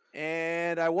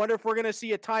 And I wonder if we're going to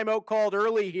see a timeout called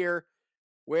early here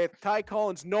with Ty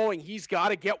Collins knowing he's got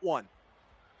to get one.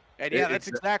 And yeah, that's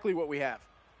exactly what we have.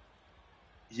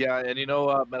 Yeah, and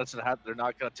Medicine Hat, they're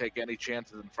not going to take any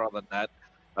chances in front of the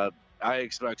net. I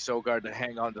expect Sogard to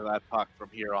hang on to that puck from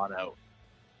here on out.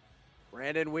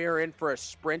 Brandon, we are in for a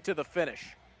sprint to the finish.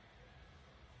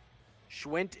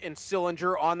 Schwindt and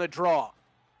Sillinger on the draw.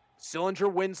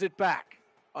 Sillinger wins it back.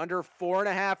 Under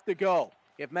 4.5 to go.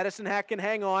 If Medicine Hat can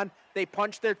hang on, they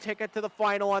punch their ticket to the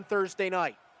final on Thursday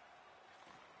night.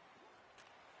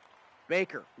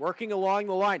 Baker working along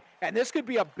the line. And this could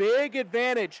be a big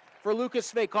advantage for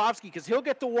Lukas Svejkovsky because he'll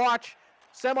get to watch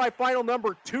semifinal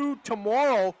number 2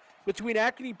 tomorrow between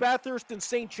Acadie-Bathurst and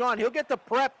St. John. He'll get to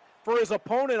prep for his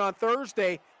opponent on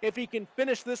Thursday if he can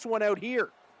finish this one out here.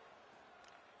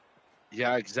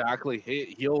 Yeah, exactly.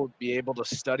 He'll be able to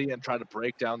study and try to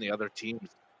break down the other teams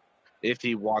if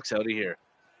he walks out of here.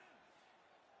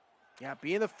 Yeah,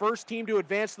 being the first team to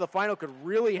advance to the final could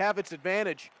really have its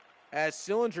advantage as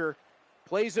Sillinger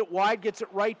plays it wide, gets it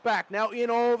right back. Now in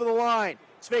over the line.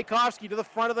 Svejkovsky to the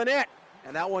front of the net.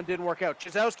 And that one didn't work out.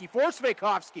 Chyzowski for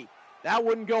Svejkovsky. That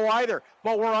wouldn't go either.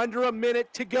 But we're under a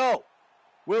minute to go.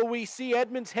 Will we see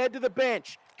Edmonds head to the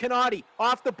bench? Canati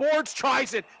off the boards,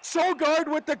 tries it.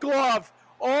 Sogard with the glove.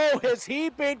 Oh, has he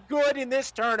been good in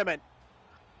this tournament?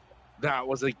 That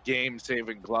was a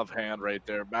game-saving glove hand right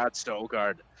there. Matt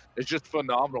Sogard is just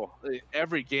phenomenal.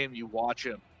 Every game you watch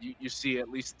him, you see at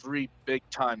least 3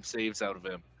 big-time saves out of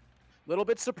him. Little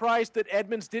bit surprised that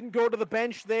Edmonds didn't go to the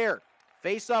bench there.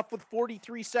 Face-off with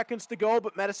 43 seconds to go,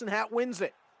 but Medicine Hat wins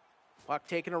it. Puck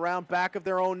taken around back of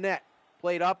their own net.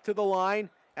 Played up to the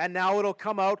line, and now it'll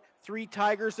come out. 3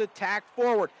 Tigers attack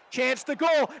forward. Chance to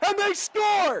goal, and they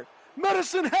score!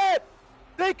 Medicine Hat!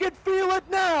 They can feel it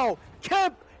now!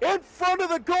 Kemp in front of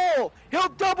the goal. He'll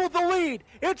double the lead.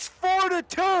 It's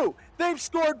 4-2. They've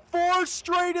scored 4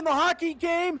 straight in the hockey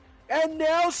game and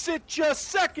now sit just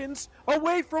seconds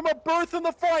away from a berth in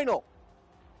the final.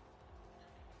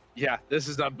 Yeah, this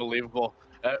is unbelievable.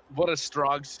 What a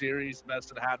strong series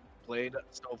Medicine Hat played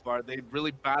so far. They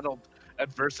really battled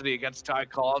adversity against Ty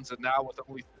Collins, and now with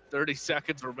only 30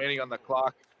 seconds remaining on the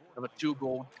clock, have a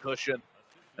 2-goal cushion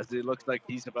as it looks like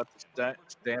he's about to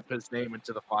stamp his name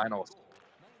into the finals.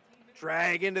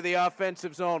 Drag into the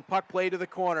offensive zone. Puck play to the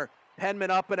corner. Penman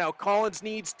up and out. Collins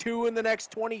needs 2 in the next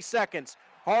 20 seconds.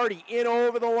 Hardy in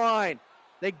over the line.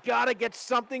 They got to get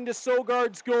something to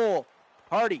Sogard's goal.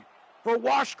 Hardy for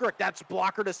Washkirk. That's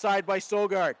blockered aside by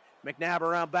Sogard. McNabb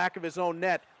around back of his own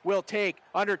net, will take,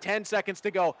 under 10 seconds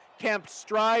to go. Kemp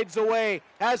strides away,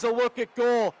 has a look at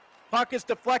goal. Puck is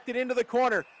deflected into the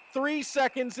corner. 3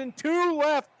 seconds and 2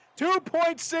 left,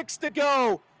 2.6 to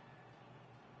go.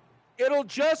 It'll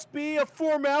just be a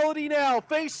formality now.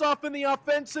 Face off in the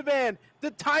offensive end.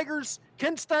 The Tigers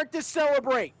can start to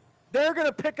celebrate. They're going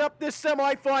to pick up this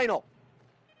semifinal.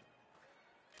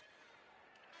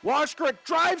 Washkrick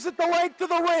drives it the length of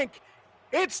the rink.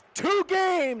 It's 2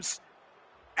 games,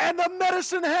 and the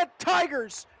Medicine Hat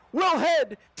Tigers will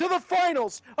head to the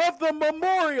finals of the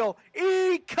Memorial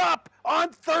eCup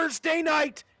on Thursday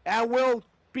night. And we'll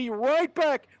be right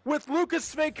back with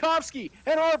Lukas Svejkovsky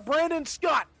and our Brandon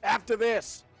Scott after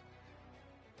this.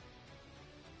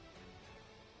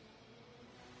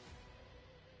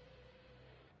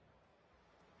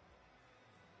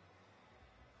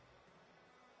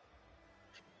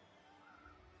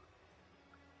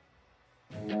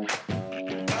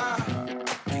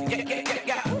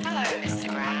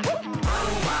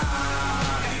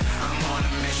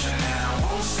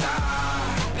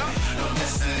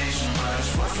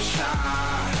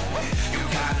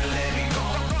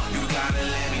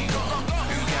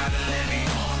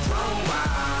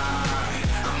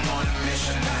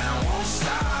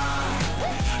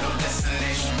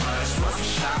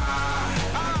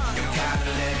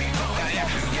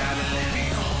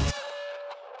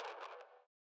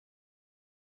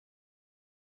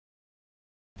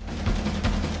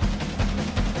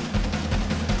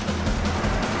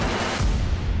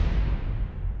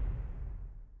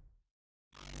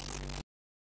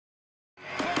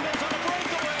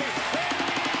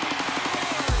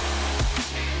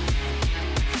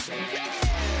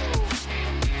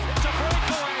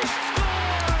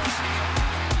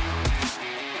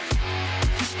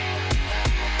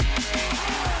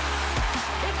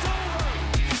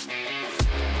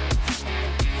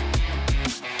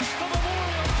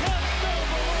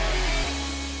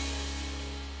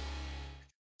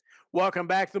 Welcome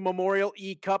back to the Memorial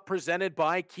eCup presented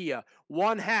by Kia.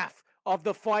 One half of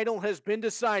the final has been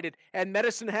decided, and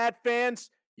Medicine Hat fans,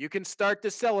 you can start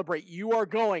to celebrate. You are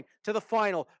going to the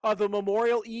final of the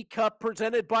Memorial eCup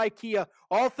presented by Kia,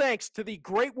 all thanks to the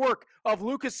great work of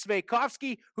Lukas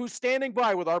Svejkovsky, who's standing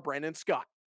by with our Brandon Scott.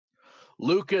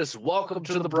 Lukas, welcome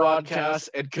to the broadcast,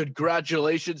 and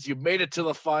congratulations. You made it to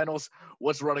the finals.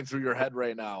 What's running through your head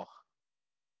right now?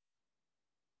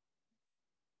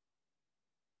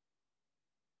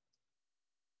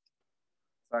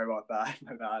 Sorry about that.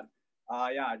 My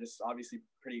bad. Yeah, just obviously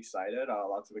pretty excited.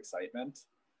 Lots of excitement.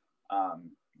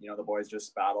 The boys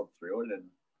just battled through it, and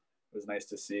it was nice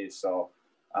to see. So,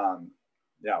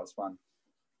 yeah, it was fun.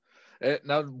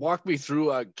 Now, walk me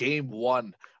through game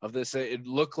 1 of this. It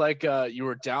looked like you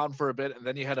were down for a bit, and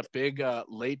then you had a big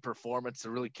late performance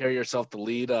to really carry yourself to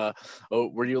lead.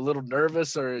 Were you a little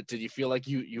nervous, or did you feel like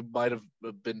you might have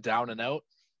been down and out?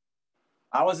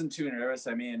 I wasn't too nervous.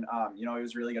 I mean, he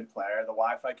was a really good player. The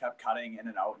Wi-Fi kept cutting in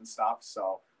and out and stuff.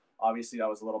 So obviously that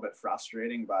was a little bit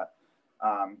frustrating, but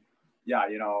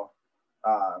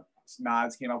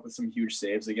Mads came up with some huge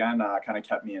saves again, kind of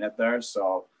kept me in it there.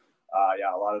 So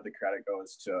a lot of the credit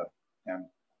goes to him.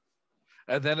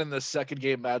 And then in the second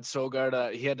game, Mads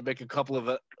Sogard, he had to make a couple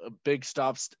of big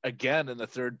stops again in the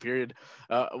third period.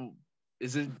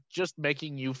 Is it just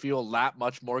making you feel that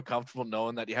much more comfortable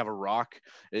knowing that you have a rock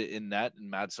in net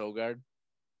in Mads Sogard?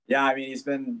 Yeah, I mean, he's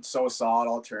been so solid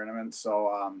all tournament.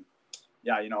 So,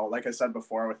 like I said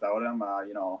before, without him,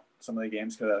 some of the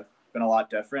games could have been a lot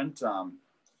different.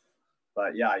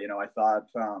 But yeah, I thought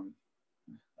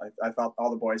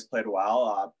all the boys played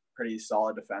well, pretty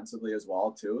solid defensively as well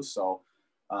too. So,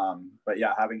 but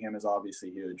yeah, having him is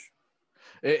obviously huge.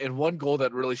 And one goal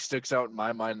that really sticks out in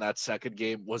my mind that second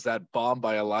game was that bomb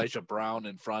by Elijah Brown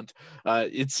in front.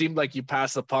 It seemed like you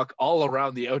passed the puck all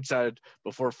around the outside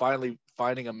before finally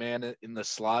finding a man in the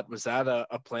slot. Was that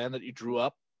a plan that you drew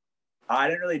up? I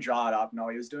didn't really draw it up. No,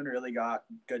 he was doing a really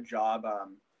good job,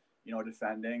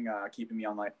 defending, keeping me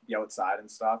on the outside and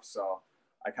stuff. So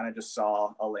I kind of just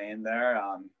saw a lane there.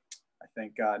 I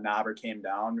think Naber came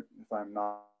down, if I'm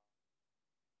not,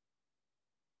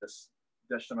 just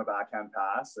dished him a backhand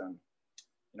pass, and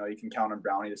you can count on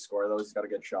Brownie to score those. He's got a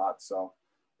good shot, so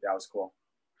yeah, it was cool.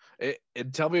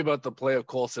 And tell me about the play of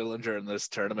Cole Sillinger in this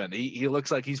tournament. He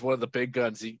looks like he's one of the big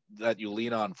guns that you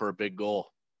lean on for a big goal.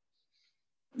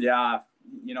 Yeah,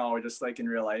 just like in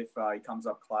real life, he comes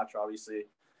up clutch. Obviously,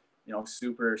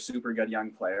 super good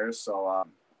young players. So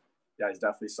yeah, he's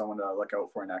definitely someone to look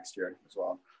out for next year as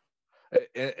well.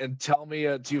 And tell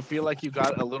me, do you feel like you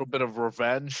got a little bit of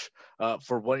revenge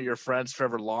for one of your friends,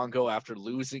 Trevor Longo, after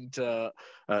losing to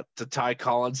Ty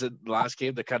Collins in the last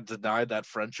game that kind of denied that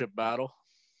friendship battle?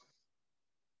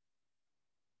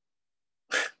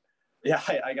 Yeah,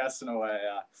 I guess in a way,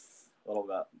 yeah, a little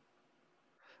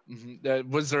bit.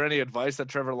 Was there any advice that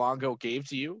Trevor Longo gave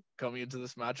to you coming into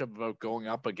this matchup about going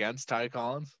up against Ty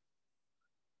Collins?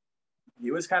 He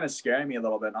was kind of scaring me a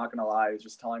little bit, not gonna lie. He was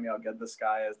just telling me how good this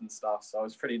guy is and stuff. So I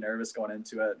was pretty nervous going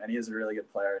into it, and he is a really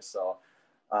good player. So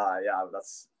yeah,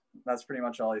 that's pretty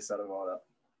much all he said about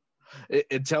it.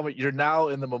 And tell me, you're now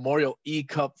in the Memorial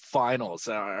eCup finals.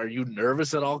 Are you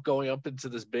nervous at all going up into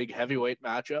this big heavyweight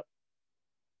matchup?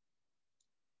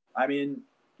 I mean,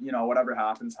 whatever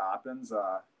happens, happens.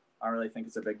 I don't really think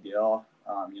it's a big deal.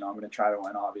 I'm going to try to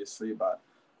win, obviously, but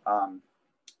I'm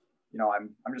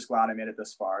just glad I made it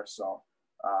this far. So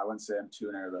I wouldn't say I'm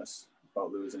too nervous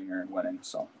about losing or winning.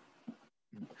 So.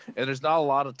 And there's not a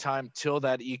lot of time till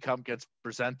that eCup gets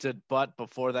presented, but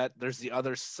before that, there's the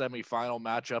other semifinal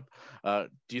matchup.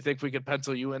 Do you think we could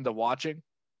pencil you into watching?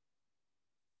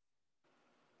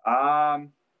 Yeah,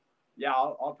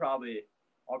 I'll probably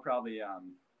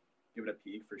give it a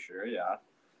peek for sure. Yeah.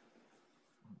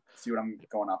 See what I'm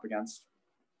going up against.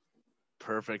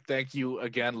 Perfect. Thank you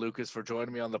again, Lukas, for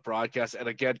joining me on the broadcast. And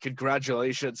again,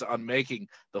 congratulations on making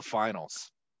the finals.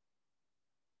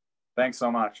 Thanks so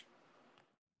much.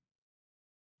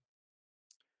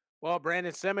 Well,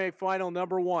 Brandon, semifinal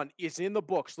number 1 is in the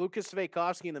books. Lukas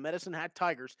Svejkovsky and the Medicine Hat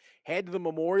Tigers head to the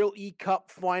Memorial eCup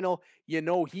final.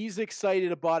 He's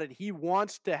excited about it. He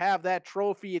wants to have that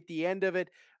trophy at the end of it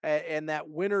and that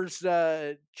winner's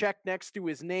check next to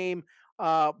his name.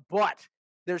 But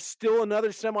there's still another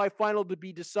semifinal to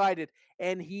be decided,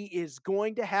 and he is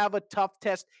going to have a tough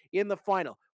test in the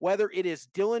final. Whether it is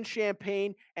Dylan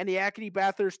Champagne and the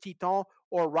Acadie-Bathurst Titan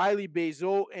or Riley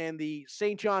Bezot and the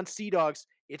St. John Sea Dogs,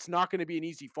 it's not going to be an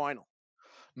easy final.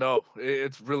 No,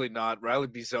 it's really not. Riley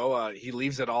Bezot, he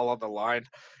leaves it all on the line.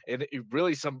 And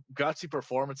really some gutsy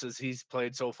performances he's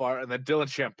played so far. And then Dylan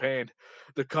Champagne,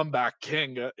 the comeback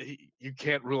king, you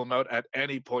can't rule him out at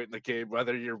any point in the game.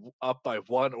 Whether you're up by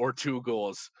 1 or 2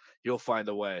 goals, you'll find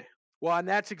a way. Well, and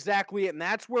that's exactly it. And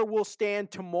that's where we'll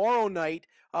stand tomorrow night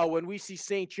when we see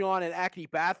St. John and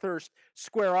Acadie-Bathurst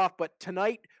square off. But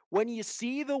tonight, when you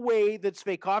see the way that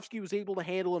Svejkovsky was able to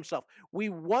handle himself, we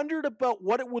wondered about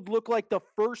what it would look like the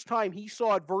first time he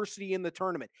saw adversity in the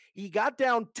tournament. He got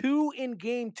down 2 in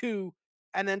game 2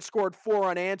 and then scored 4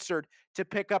 unanswered to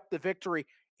pick up the victory.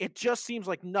 It just seems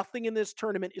like nothing in this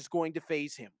tournament is going to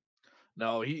faze him.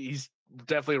 No, he's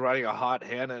definitely riding a hot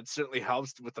hand, and it certainly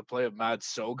helps with the play of Mads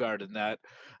Sogard in that.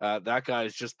 That guy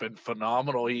has just been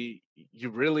phenomenal. He's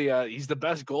the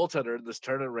best goaltender in this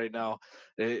tournament right now.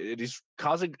 He's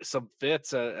causing some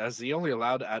fits as he only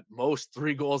allowed at most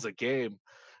 3 goals a game.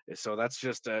 So that's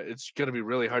just it's going to be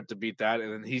really hard to beat that.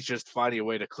 And then he's just finding a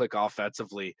way to click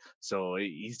offensively. So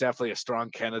he's definitely a strong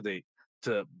candidate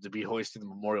to be hoisting the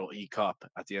Memorial eCup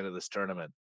at the end of this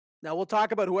tournament. Now, we'll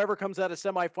talk about whoever comes out of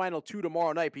semifinal 2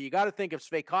 tomorrow night, but you got to think if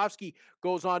Svejkovsky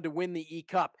goes on to win the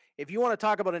eCup, if you want to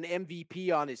talk about an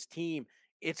MVP on his team,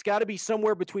 it's got to be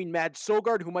somewhere between Mads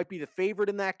Sogard, who might be the favorite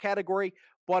in that category,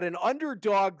 but an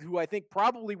underdog who I think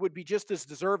probably would be just as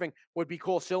deserving would be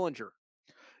Cole Sillinger.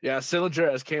 Yeah, Sillinger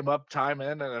has came up time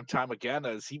in and time again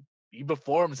as he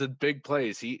performs in big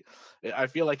plays. I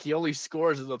feel like he only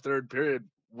scores in the third period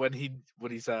when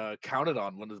he's counted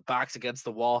on, when his back's against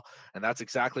the wall, and that's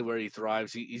exactly where he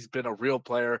thrives. He's been a real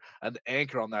player, an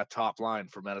anchor on that top line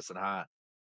for Medicine Hat.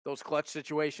 Those clutch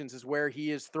situations is where he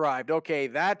has thrived. Okay,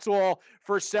 that's all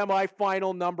for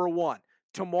semifinal number 1.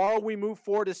 Tomorrow we move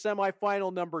forward to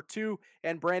semifinal number 2.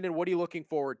 And Brandon, what are you looking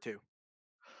forward to?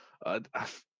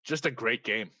 Just a great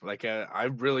game. I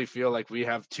really feel like we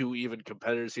have 2 even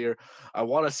competitors here. I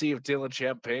want to see if Dylan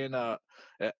Champagne,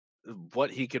 what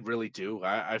he could really do.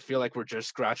 I feel like we're just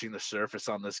scratching the surface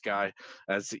on this guy,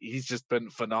 as he's just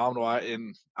been phenomenal.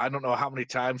 And I don't know how many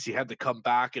times he had to come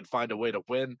back and find a way to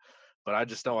win, but I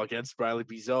just know against Riley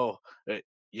Bezot,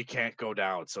 you can't go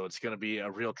down. So it's going to be a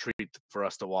real treat for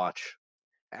us to watch.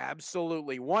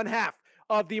 Absolutely. One half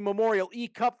of the Memorial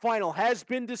eCup final has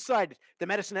been decided. The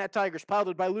Medicine Hat Tigers,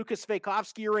 piloted by Lukas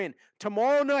Svejkovsky, are in.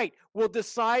 Tomorrow night will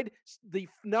decide the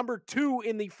number 2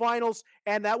 in the finals,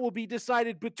 and that will be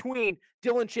decided between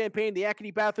Dylan Champagne, the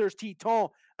Acadie-Bathurst Titan,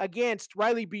 against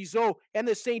Riley Bezot and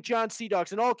the St. John Sea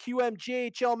Dogs, an all-QM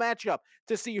JHL matchup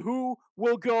to see who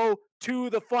will go to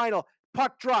the final.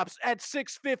 Puck drops at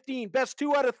 6:15. Best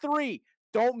 2 out of 3.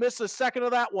 Don't miss a second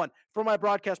of that one. For my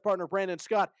broadcast partner, Brandon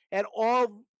Scott, and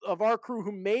all of our crew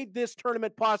who made this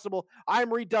tournament possible.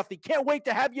 I'm Reed Duffy. Can't wait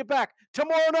to have you back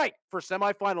tomorrow night for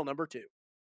semifinal number 2.